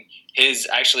suspicion. And his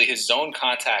zone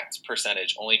contact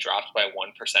percentage only dropped by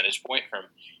 1 percentage point from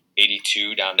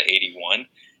 82 down to 81.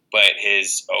 But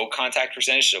his O contact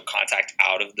percentage, so contact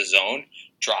out of the zone,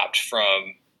 dropped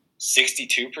from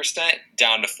 62%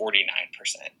 down to 49%.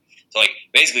 So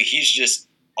basically he's just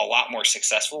a lot more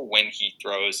successful when he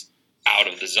throws out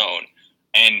of the zone.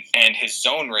 And his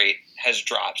zone rate has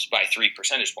dropped by 3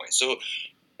 percentage points. So,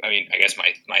 I mean, I guess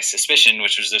my suspicion,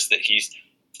 which was just that he's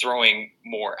throwing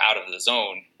more out of the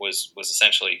zone, was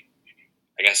essentially,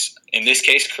 I guess, in this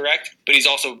case, correct. But he's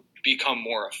also become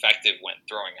more effective when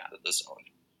throwing out of the zone.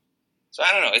 So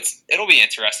I don't know. It'll be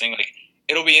interesting.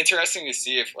 It'll be interesting to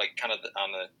see if kind of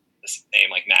on the same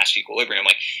Nash equilibrium,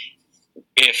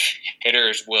 if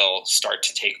hitters will start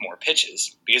to take more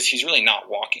pitches, because he's really not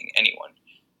walking anyone.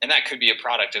 And that could be a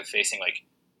product of facing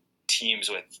teams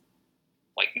with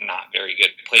not very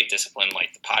good plate discipline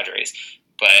like the Padres.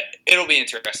 But it'll be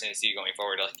interesting to see going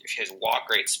forward if his walk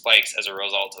rate spikes as a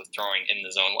result of throwing in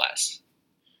the zone less.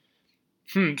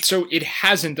 So it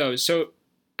hasn't though. So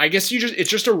I guess it's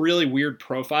just a really weird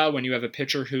profile when you have a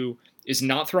pitcher who is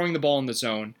not throwing the ball in the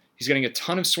zone. He's getting a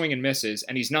ton of swing and misses,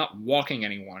 and he's not walking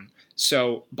anyone.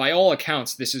 So by all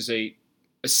accounts, this is an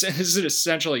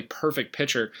essentially perfect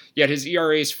pitcher. Yet his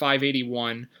ERA is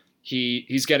 5.81.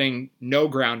 He's getting no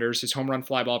grounders. His home run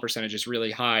fly ball percentage is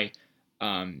really high.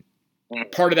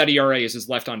 Part of that ERA is his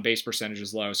left on base percentage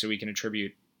is low, so we can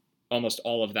attribute almost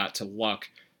all of that to luck.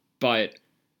 But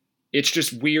it's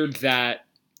just weird that,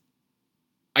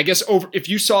 I guess, if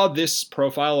you saw this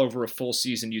profile over a full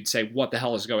season, you'd say, what the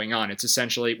hell is going on? It's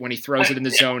essentially when he throws it in the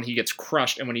zone, he gets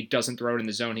crushed, and when he doesn't throw it in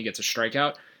the zone, he gets a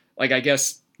strikeout. I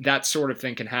guess that sort of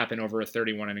thing can happen over a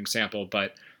 31-inning sample,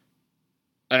 but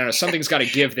I don't know, something's got to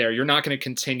give there. You're not going to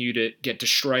continue to get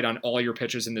destroyed on all your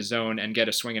pitches in the zone and get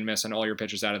a swing and miss on all your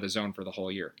pitches out of the zone for the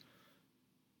whole year.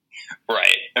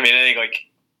 Right. I mean, I think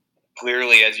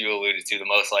clearly, as you alluded to, the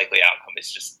most likely outcome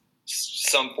is just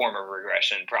some form of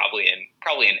regression, probably in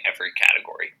every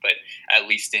category, but at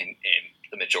least in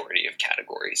the majority of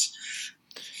categories.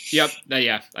 Yep.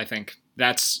 Yeah, I think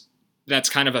that's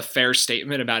kind of a fair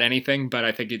statement about anything, but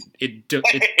I think it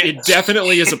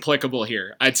definitely is applicable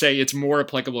here. I'd say it's more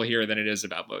applicable here than it is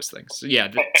about most things. So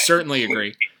yeah, certainly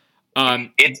agree.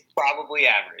 It's probably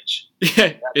average.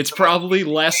 Yeah, it's probably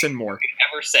less and more.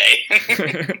 Never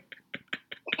say.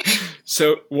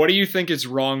 So what do you think is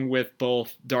wrong with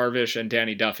both Darvish and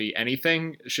Danny Duffy?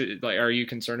 Anything? Are you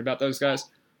concerned about those guys?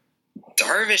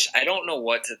 Darvish, I don't know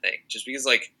what to think, just because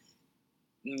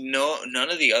none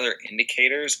of the other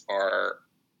indicators are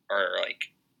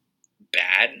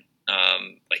bad.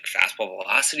 Fastball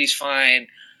velocity's fine.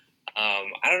 I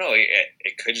don't know.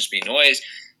 It could just be noise.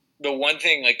 The one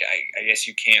thing, I guess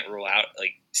you can't rule out,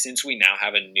 since we now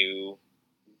have a new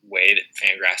way that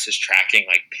Fangraphs is tracking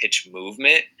pitch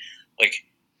movement,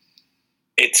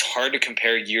 it's hard to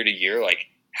compare year to year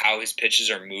how his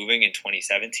pitches are moving in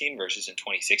 2017 versus in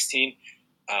 2016,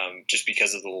 just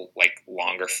because of the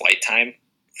longer flight time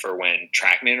for when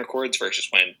TrackMan records versus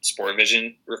when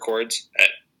SportVision records at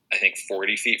I think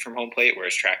 40 feet from home plate,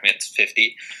 whereas TrackMan's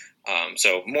 50.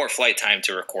 So more flight time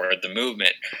to record the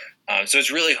movement. So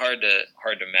it's really hard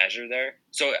to measure there.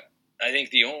 So I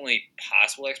think the only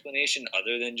possible explanation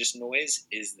other than just noise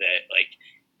is that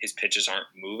his pitches aren't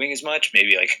moving as much.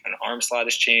 Maybe an arm slot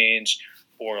has changed,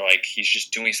 or like he's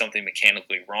just doing something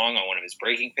mechanically wrong on one of his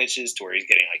breaking pitches to where he's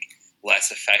getting like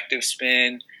less effective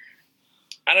spin.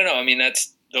 I don't know. I mean,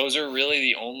 those are really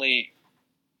the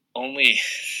only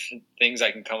things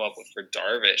I can come up with for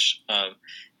Darvish.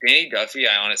 Danny Duffy,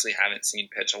 I honestly haven't seen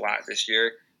pitch a lot this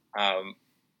year,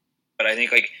 but I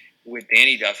think like with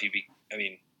Danny Duffy,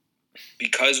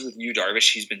 because with Yu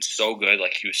Darvish, he's been so good.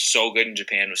 Like he was so good in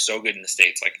Japan, was so good in the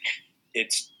States. Like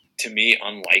it's to me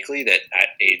unlikely that at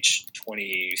age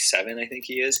 27, I think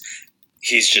he is,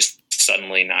 he's just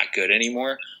suddenly not good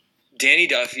anymore. Danny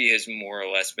Duffy has more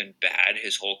or less been bad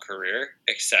his whole career,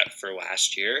 except for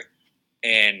last year.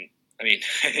 And I mean,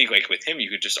 I think like with him, you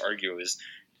could just argue it was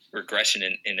regression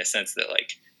in a sense that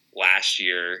like last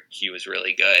year he was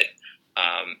really good,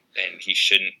 and he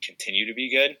shouldn't continue to be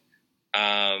good.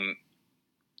 I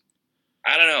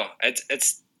don't know.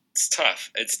 It's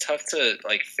tough. It's tough to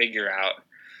like figure out.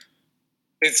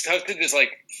 It's tough to just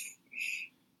like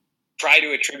try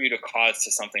to attribute a cause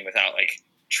to something without like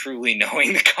truly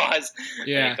knowing the cause.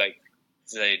 Yeah. Like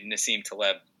the Nassim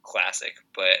Taleb classic.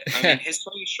 But I mean, his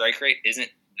swinging strike rate isn't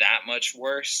that much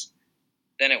worse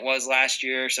than it was last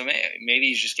year. So maybe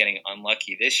he's just getting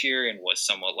unlucky this year and was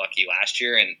somewhat lucky last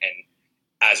year. And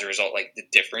as a result, like the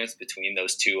difference between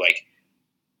those two, like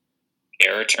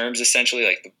error terms essentially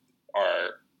like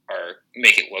are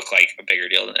make it look like a bigger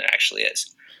deal than it actually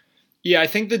is. Yeah, I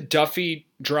think the Duffy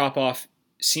drop-off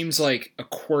seems like a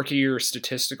quirkier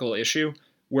statistical issue,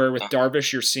 where with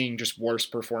Darvish you're seeing just worse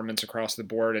performance across the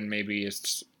board, and maybe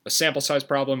it's a sample size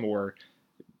problem, or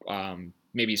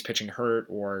maybe he's pitching hurt,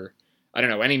 or I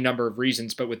don't know, any number of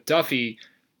reasons. But with Duffy,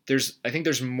 I think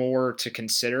there's more to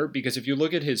consider, because if you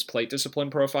look at his plate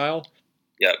discipline profile,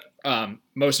 yep.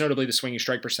 Most notably the swinging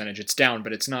strike percentage, it's down,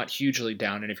 but it's not hugely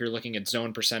down. And if you're looking at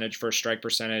zone percentage, first strike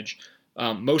percentage,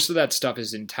 most of that stuff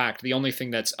is intact. The only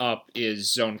thing that's up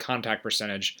is zone contact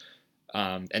percentage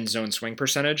and zone swing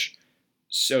percentage.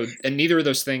 So, and neither of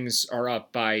those things are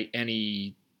up by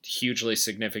any hugely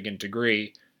significant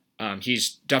degree.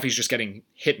 Duffy's just getting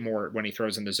hit more when he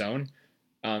throws in the zone.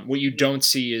 What you don't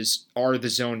see is, are the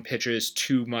zone pitches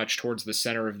too much towards the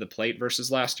center of the plate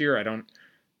versus last year? I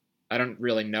don't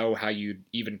really know how you'd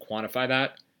even quantify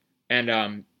that.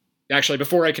 And actually,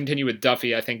 before I continue with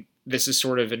Duffy, I think this is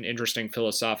sort of an interesting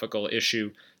philosophical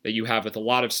issue that you have with a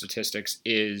lot of statistics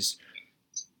is,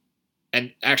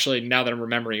 and actually now that I'm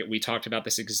remembering it, we talked about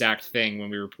this exact thing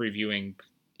when we were previewing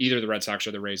either the Red Sox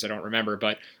or the Rays, I don't remember,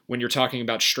 but when you're talking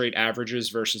about straight averages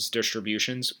versus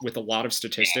distributions with a lot of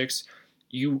statistics,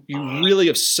 you really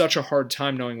have such a hard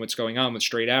time knowing what's going on with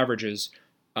straight averages.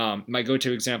 My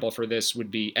go-to example for this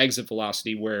would be exit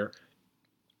velocity, where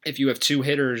if you have two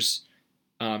hitters,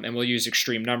 and we'll use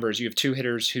extreme numbers, you have two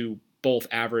hitters who both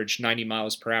average 90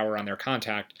 miles per hour on their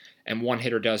contact, and one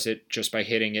hitter does it just by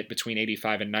hitting it between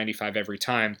 85 and 95 every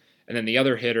time, and then the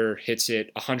other hitter hits it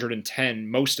 110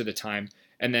 most of the time,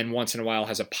 and then once in a while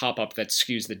has a pop-up that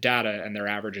skews the data and their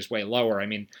average is way lower. I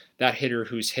mean, that hitter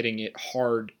who's hitting it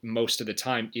hard most of the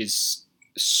time is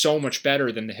so much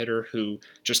better than the hitter who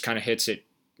just kind of hits it,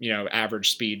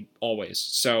 average speed always.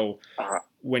 So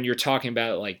when you're talking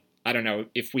about, like, I don't know,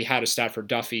 if we had a stat for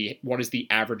Duffy, what is the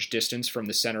average distance from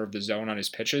the center of the zone on his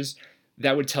pitches?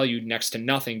 That would tell you next to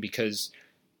nothing, because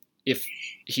if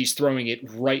he's throwing it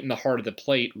right in the heart of the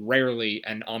plate rarely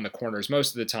and on the corners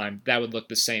most of the time, that would look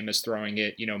the same as throwing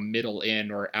it, middle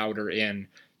in or outer in,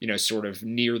 sort of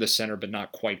near the center but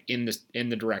not quite in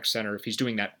the direct center. If he's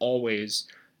doing that always,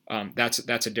 that's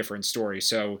a different story.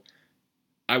 So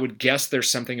I would guess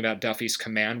there's something about Duffy's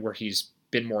command where he's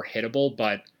been more hittable,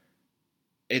 but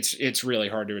it's really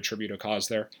hard to attribute a cause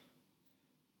there.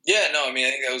 Yeah, no, I mean,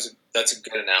 I think that's a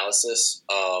good analysis.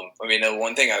 I mean, the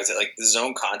one thing I would say, like, the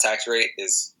zone contact rate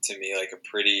is, to me, like, a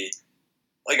pretty,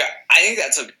 like, I think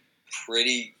that's a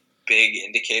pretty big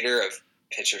indicator of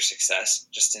pitcher success,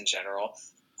 just in general,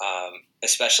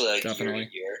 especially, like, Definitely. year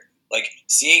to year. Like,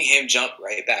 seeing him jump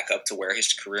right back up to where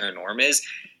his career norm is,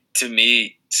 to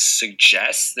me,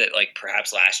 suggests that, like,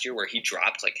 perhaps last year where he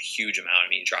dropped, like, a huge amount. I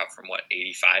mean, he dropped from,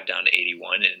 85 down to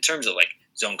 81. And in terms of, like,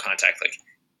 zone contact, like,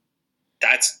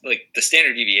 that's, like, the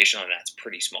standard deviation on that's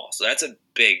pretty small. So that's a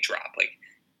big drop. Like,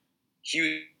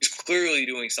 he was clearly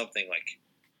doing something, like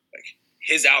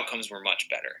his outcomes were much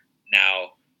better.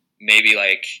 Now, maybe,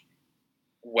 like,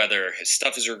 whether his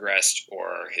stuff has regressed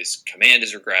or his command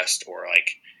has regressed or, like,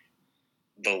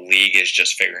 the league is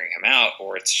just figuring him out,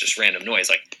 or it's just random noise.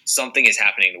 Like, something is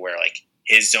happening to where, like,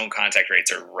 his zone contact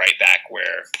rates are right back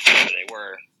where they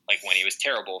were, like, when he was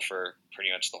terrible for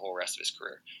pretty much the whole rest of his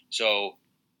career. So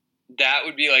that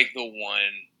would be, like, the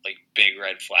one, like, big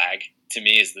red flag to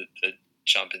me is the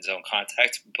jump in zone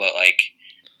contact. But, like,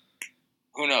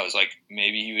 who knows? Like,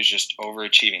 maybe he was just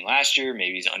overachieving last year.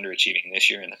 Maybe he's underachieving this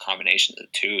year. And the combination of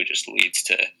the two just leads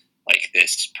to, like,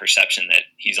 this perception that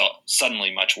he's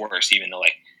suddenly much worse, even though,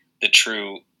 like, the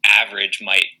true average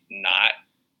might not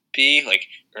be, like,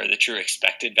 or the true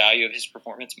expected value of his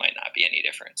performance might not be any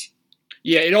difference.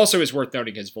 Yeah, it also is worth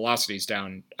noting his velocity's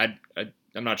down. I'm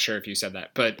not sure if you said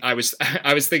that, but I was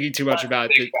thinking too much about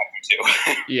it.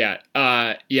 Yeah,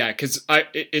 because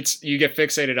you get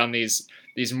fixated on these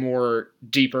more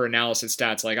deeper analysis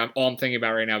stats. Like all I'm thinking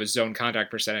about right now is zone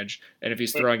contact percentage, and if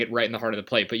he's throwing it right in the heart of the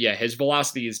plate. But yeah, his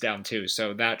velocity is down too,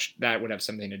 so that would have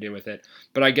something to do with it.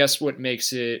 But I guess what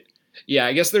makes it,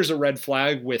 I guess there's a red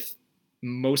flag with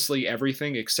mostly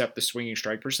everything except the swinging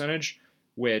strike percentage,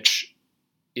 which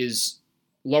is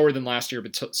lower than last year,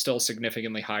 but still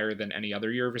significantly higher than any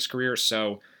other year of his career.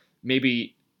 So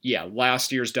maybe,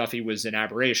 last year's Duffy was an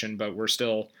aberration, but we're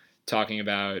still talking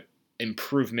about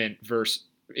improvement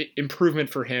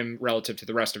for him relative to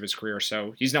the rest of his career.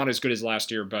 So he's not as good as last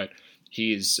year, but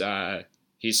he's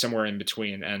somewhere in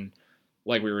between. And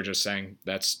like we were just saying,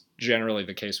 that's generally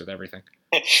the case with everything.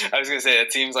 I was gonna say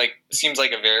it seems like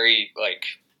a very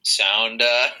sound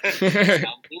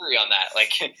theory on that.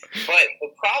 But the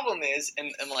problem is,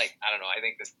 and like, I don't know, I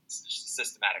think this is a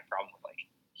systematic problem with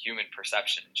human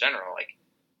perception in general.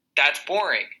 That's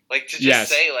boring. To just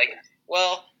say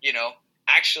well,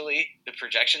 actually the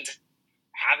projections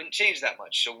haven't changed that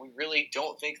much, so we really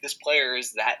don't think this player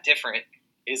is that different,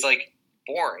 is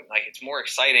boring. It's more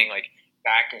exciting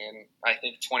back in, I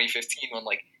think, 2015 when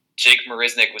Jake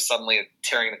Marisnick was suddenly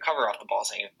tearing the cover off the ball,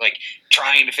 saying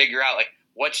trying to figure out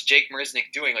what's Jake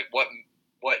Marisnick doing?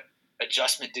 What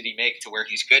adjustment did he make to where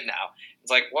he's good now?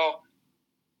 It's well,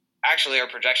 actually our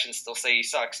projections still say he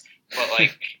sucks, but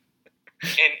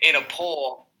in a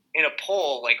poll,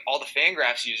 all the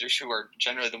Fangraphs users, who are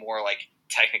generally the more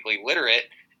technically literate,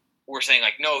 were saying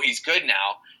no, he's good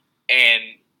now, and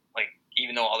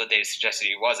even though all the data suggested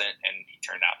he wasn't, and he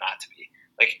turned out not to be.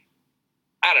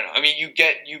 I don't know. I mean, you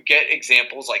get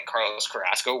examples like Carlos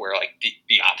Carrasco where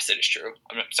the opposite is true.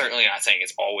 I'm certainly not saying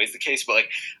it's always the case, but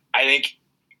I think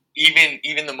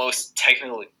even the most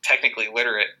technically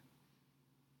literate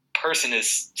person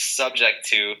is subject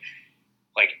to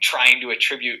trying to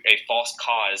attribute a false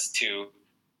cause to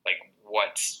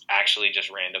what's actually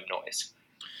just random noise.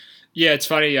 Yeah, it's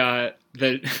funny that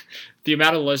the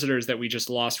amount of listeners that we just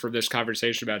lost from this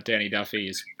conversation about Danny Duffy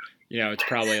is, it's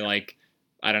probably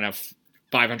I don't know,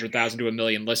 500,000 to 1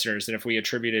 million listeners, and if we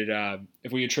attributed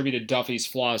Duffy's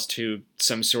flaws to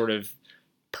some sort of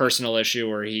personal issue,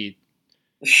 or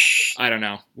I don't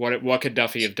know, what could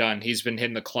Duffy have done? He's been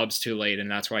hitting the clubs too late,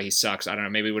 and that's why he sucks. I don't know.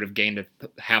 Maybe he would have gained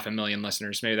 500,000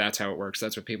 listeners. Maybe that's how it works.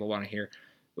 That's what people want to hear.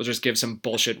 We'll just give some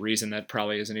bullshit reason that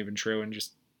probably isn't even true, and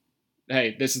just,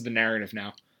 hey, this is the narrative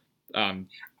now. I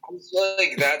feel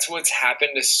that's what's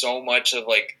happened to so much of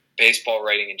baseball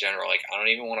writing in general. I don't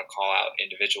even want to call out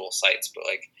individual sites, but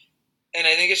and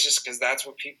I think it's just because that's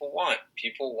what people want.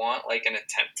 People want an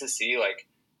attempt to see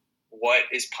what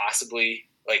is possibly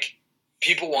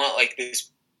people want this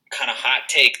kind of hot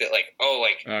take that oh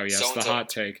yes, so-and-so, the hot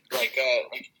take, who's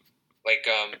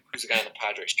the guy on the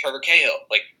Padres? Trevor Cahill.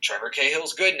 Trevor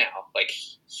Cahill's good now.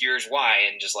 Here's why,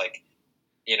 and just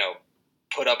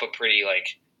put up a pretty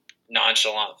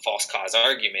nonchalant false cause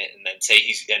argument, and then say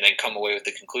and then come away with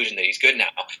the conclusion that he's good now.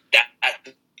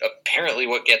 That's apparently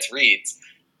what gets reads.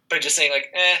 But just saying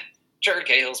Trevor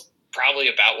Cahill's probably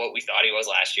about what we thought he was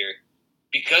last year,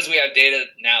 because we have data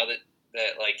now that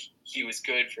he was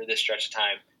good for this stretch of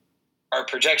time. Our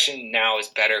projection now is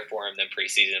better for him than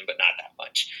preseason, but not that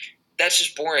much. That's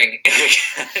just boring.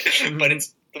 But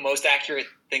it's the most accurate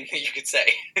thing that you could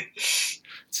say.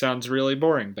 Sounds really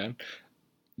boring, Ben.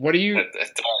 What do you? It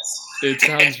does. It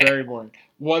sounds very boring.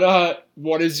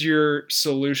 What is your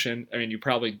solution? I mean, you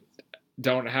probably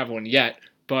don't have one yet,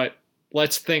 but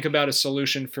let's think about a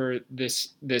solution for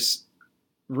this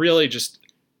really just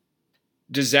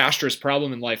disastrous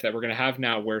problem in life that we're going to have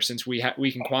now, where since we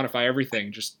can quantify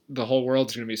everything, just the whole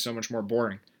world's going to be so much more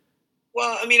boring.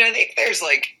 Well, I mean, I think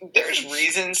there's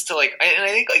reasons to and I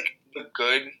think the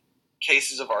good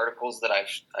cases of articles that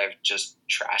I've just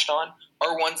trashed on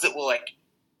are ones that will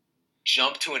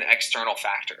jump to an external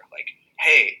factor.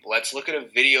 Hey, let's look at a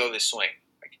video of his swing.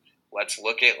 Let's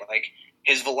look at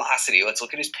his velocity. Let's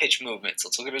look at his pitch movements.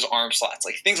 Let's look at his arm slots.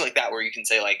 Things like that, where you can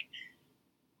say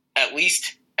at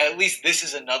least this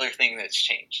is another thing that's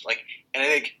changed. And I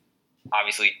think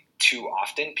obviously too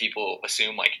often people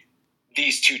assume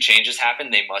these two changes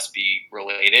happen, they must be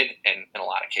related, and in a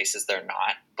lot of cases they're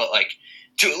not. But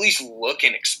to at least look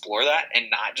and explore that, and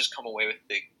not just come away with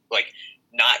the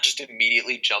not just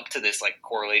immediately jump to this like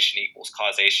correlation equals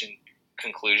causation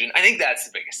conclusion. I think that's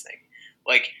the biggest thing.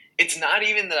 Like, it's not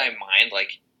even that I mind,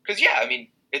 like, because yeah, I mean,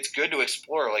 it's good to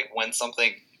explore like when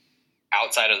something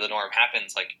outside of the norm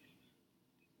happens, like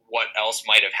what else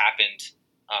might have happened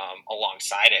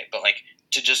alongside it. But like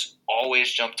to just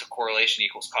always jump to correlation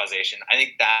equals causation, I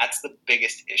think that's the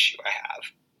biggest issue I have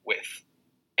with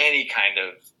any kind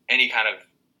of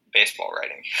baseball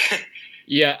writing.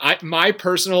 Yeah,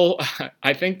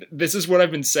 I think this is what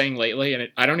I've been saying lately, and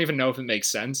I don't even know if it makes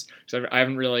sense because I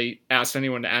haven't really asked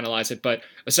anyone to analyze it. But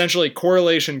essentially,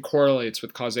 correlation correlates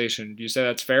with causation. Do you say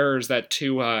that's fair, or is that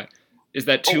too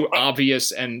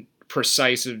obvious and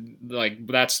precise? Like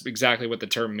that's exactly what the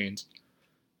term means.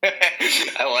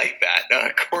 I like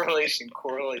that. Correlation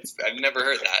correlates. I've never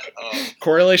heard that.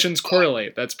 Correlations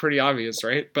correlate. That's pretty obvious,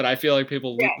 right? But I feel like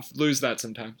people lose that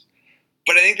sometimes.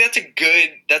 But I think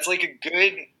that's like a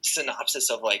good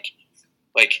synopsis of like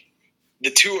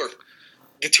the two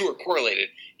are correlated.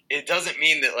 It doesn't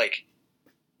mean that like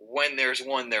when there's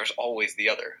one, there's always the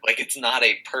other. Like it's not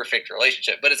a perfect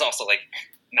relationship, but it's also like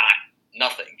not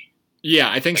nothing. Yeah,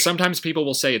 I think sometimes people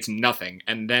will say it's nothing,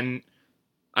 and then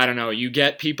I don't know, you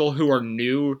get people who are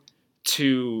new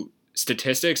to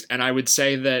statistics, and I would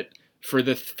say that for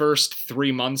the first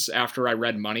 3 months after I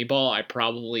read Moneyball, I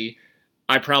probably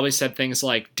said things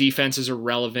like defense is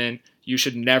irrelevant, you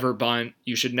should never bunt,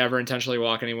 you should never intentionally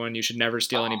walk anyone, you should never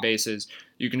steal any bases,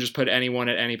 you can just put anyone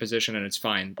at any position and it's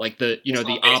fine. Like the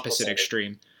opposite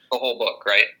extreme. The whole book,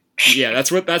 right? Yeah,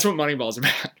 that's what Moneyball's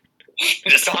about.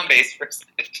 Just on base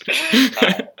percentage.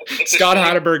 Scott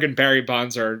Hatteberg and Barry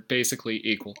Bonds are basically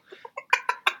equal.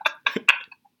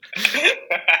 I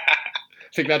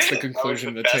think that's the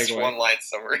conclusion. That was the best one-line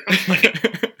summary.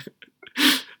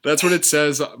 That's what it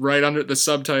says right under the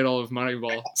subtitle of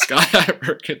Moneyball. Scott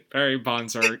Hatteberg and Barry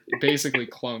Bonds are basically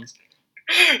clones.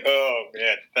 Oh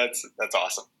man, that's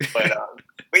awesome. But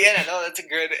yeah, no, that's a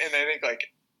good. And I think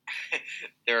like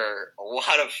there are a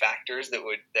lot of factors that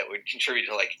would contribute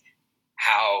to like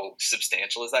how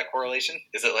substantial is that correlation?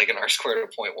 Is it like an R squared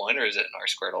of 0.1 or is it an R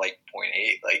squared of like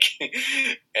 0.8? Like,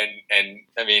 and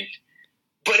I mean,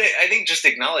 but I think just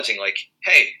acknowledging like,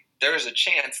 hey, there's a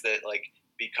chance that like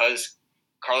because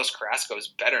Carlos Carrasco is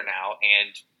better now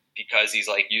and because he's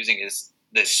like using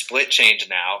this split change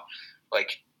now,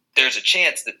 like there's a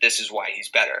chance that this is why he's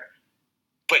better.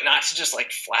 But not to just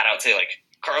like flat out say like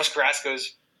Carlos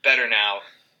Carrasco's better now,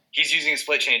 he's using a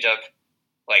split change up.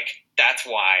 Like that's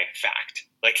why fact.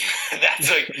 Like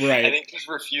that's like right. I think just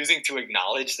refusing to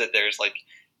acknowledge that there's like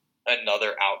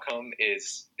another outcome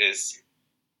is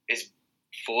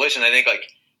foolish. And I think like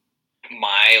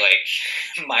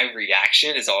my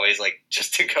reaction is always like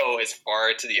just to go as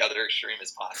far to the other extreme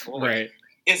as possible. Right.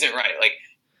 Isn't right. Like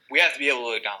we have to be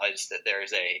able to acknowledge that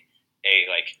there's a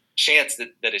like chance that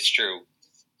it's true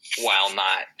while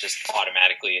not just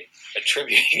automatically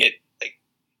attributing it, like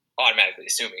automatically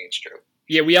assuming it's true.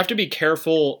 Yeah, we have to be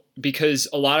careful because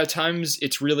a lot of times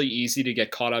it's really easy to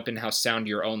get caught up in how sound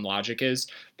your own logic is.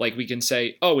 Like we can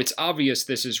say, oh, it's obvious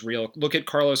this is real. Look at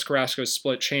Carlos Carrasco's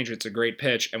split change. It's a great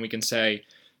pitch. And we can say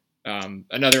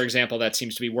another example that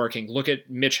seems to be working. Look at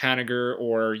Mitch Haniger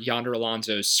or Yonder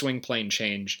Alonso's swing plane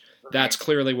change. That's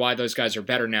clearly why those guys are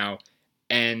better now.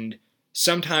 And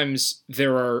sometimes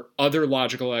there are other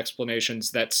logical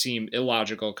explanations that seem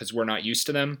illogical because we're not used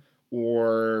to them,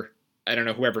 or I don't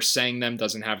know, whoever's saying them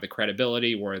doesn't have the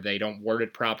credibility or they don't word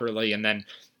it properly. And then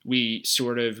we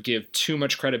sort of give too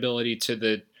much credibility to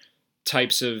the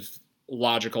types of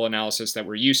logical analysis that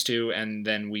we're used to. And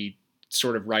then we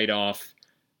sort of write off,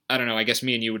 I don't know, I guess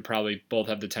me and you would probably both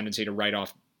have the tendency to write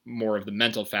off more of the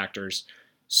mental factors.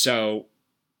 So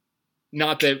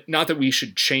not that we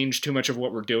should change too much of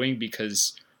what we're doing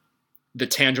because the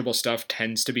tangible stuff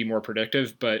tends to be more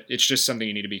predictive, but it's just something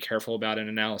you need to be careful about in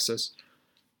analysis.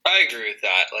 I agree with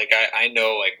that. Like, I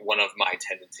know, like, one of my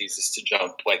tendencies is to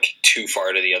jump, like, too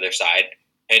far to the other side.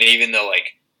 And even though,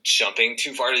 like, jumping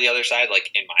too far to the other side,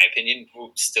 like, in my opinion,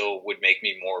 still would make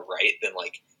me more right than,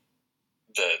 like,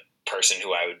 the person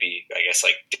who I would be, I guess,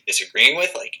 like, disagreeing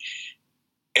with. Like,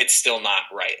 it's still not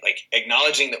right. Like,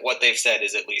 acknowledging that what they've said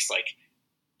is at least, like,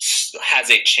 has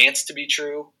a chance to be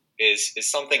true is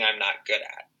something I'm not good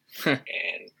at.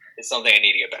 And it's something I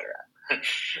need to get better at.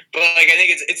 But like I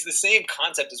think it's the same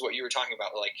concept as what you were talking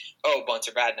about, like, oh, bunts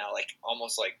are bad now, like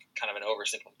almost like kind of an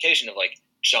oversimplification of like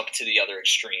jump to the other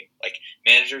extreme. Like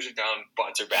managers are dumb,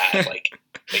 bunts are bad, like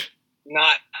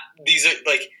not these are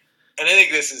like, and I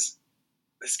think this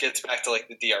gets back to like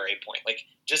the DRA point. Like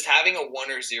just having a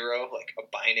 1 or 0, like a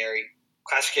binary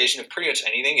classification of pretty much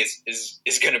anything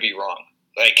is going to be wrong,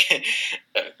 like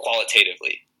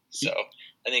qualitatively. So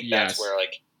I think Yes. that's where,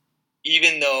 like,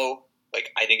 even though,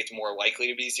 like, I think it's more likely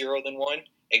to be 0 than 1,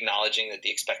 acknowledging that the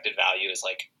expected value is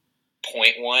like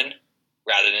 0.1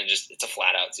 rather than just it's a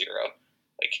flat out 0.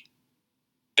 Like,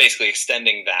 basically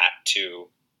extending that to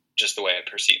just the way I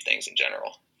perceive things in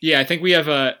general. Yeah, I think we have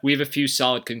a few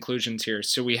solid conclusions here.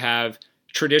 So we have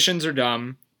traditions are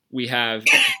dumb. We have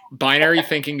binary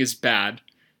thinking is bad.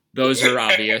 Those are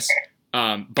obvious.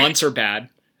 Bunts are bad.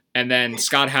 And then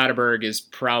Scott Hatterberg is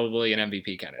probably an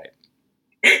MVP candidate.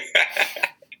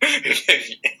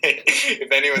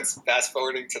 If anyone's fast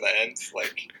forwarding to the end,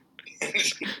 like,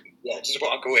 yeah, just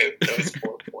walk away with those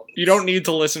 4 points. You don't need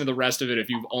to listen to the rest of it if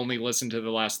you've only listened to the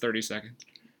last 30 seconds.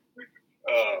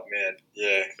 Oh man,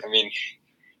 yeah. I mean,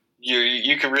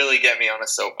 you can really get me on a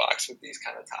soapbox with these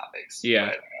kind of topics.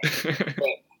 Yeah,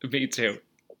 but me too.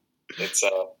 It's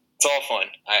all fun.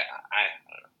 I don't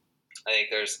know. I think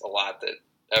there's a lot that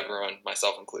everyone,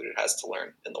 myself included, has to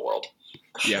learn in the world.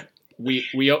 Yeah,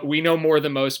 we know more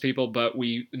than most people, but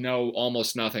we know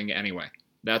almost nothing anyway.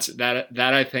 That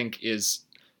I think is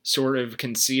sort of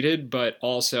conceited, but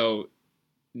also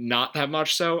not that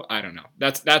much so. I don't know.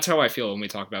 That's how I feel when we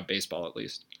talk about baseball, at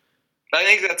least. I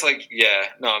think that's like, yeah,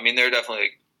 no, I mean, there are definitely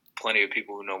like plenty of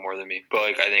people who know more than me, but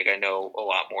like, I think I know a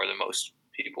lot more than most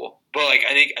people. But like,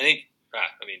 I think, I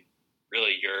mean,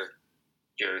 really,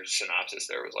 your synopsis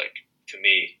there was like, to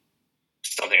me,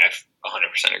 something I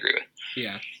 100% agree with.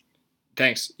 Yeah.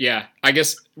 Thanks. Yeah. I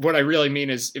guess what I really mean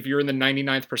is if you're in the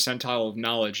 99th percentile of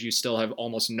knowledge, you still have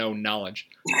almost no knowledge.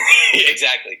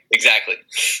 Exactly.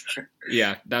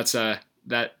 Yeah, that's the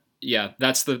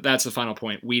final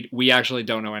point. We actually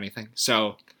don't know anything.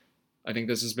 So I think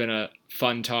this has been a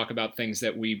fun talk about things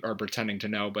that we are pretending to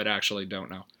know but actually don't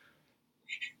know.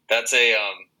 That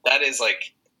is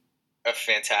like a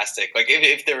fantastic, like,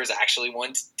 if there was actually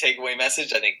one takeaway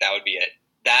message, I think that would be it.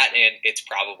 That, and it's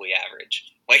probably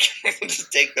average. Like,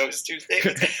 just take those two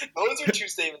statements. Those are two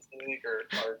statements that I think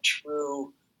are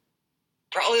true.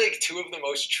 Probably like two of the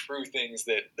most true things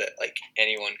that like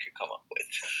anyone could come up with.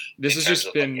 This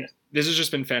has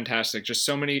just been fantastic. Just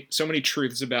so many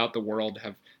truths about the world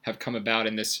have come about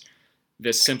in this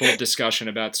simple discussion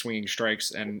about swinging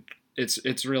strikes, and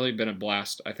it's really been a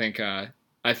blast. I think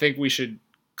we should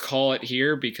call it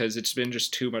here because it's been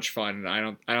just too much fun,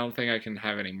 and I don't think I can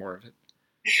have any more of it.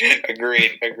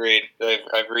 Agreed.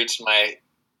 I've reached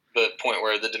the point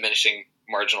where the diminishing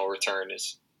marginal return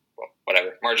is, well,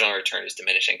 whatever. Marginal return is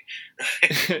diminishing.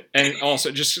 And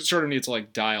also just sort of need to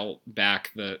like dial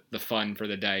back the fun for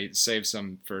the day, save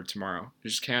some for tomorrow.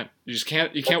 You can't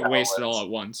waste it all at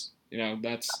once. You know,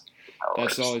 that's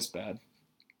always bad.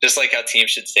 Just like how teams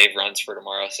should save runs for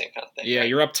tomorrow, same kind of thing. Yeah, right?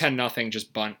 You're up 10-0,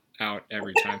 just bunt out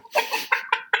every time.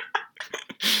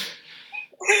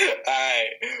 All right.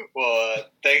 Well,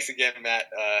 thanks again, Matt.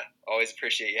 Always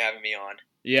appreciate you having me on.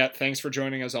 Yeah, thanks for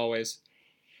joining as always.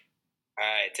 All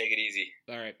right, take it easy.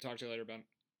 All right, talk to you later, Ben.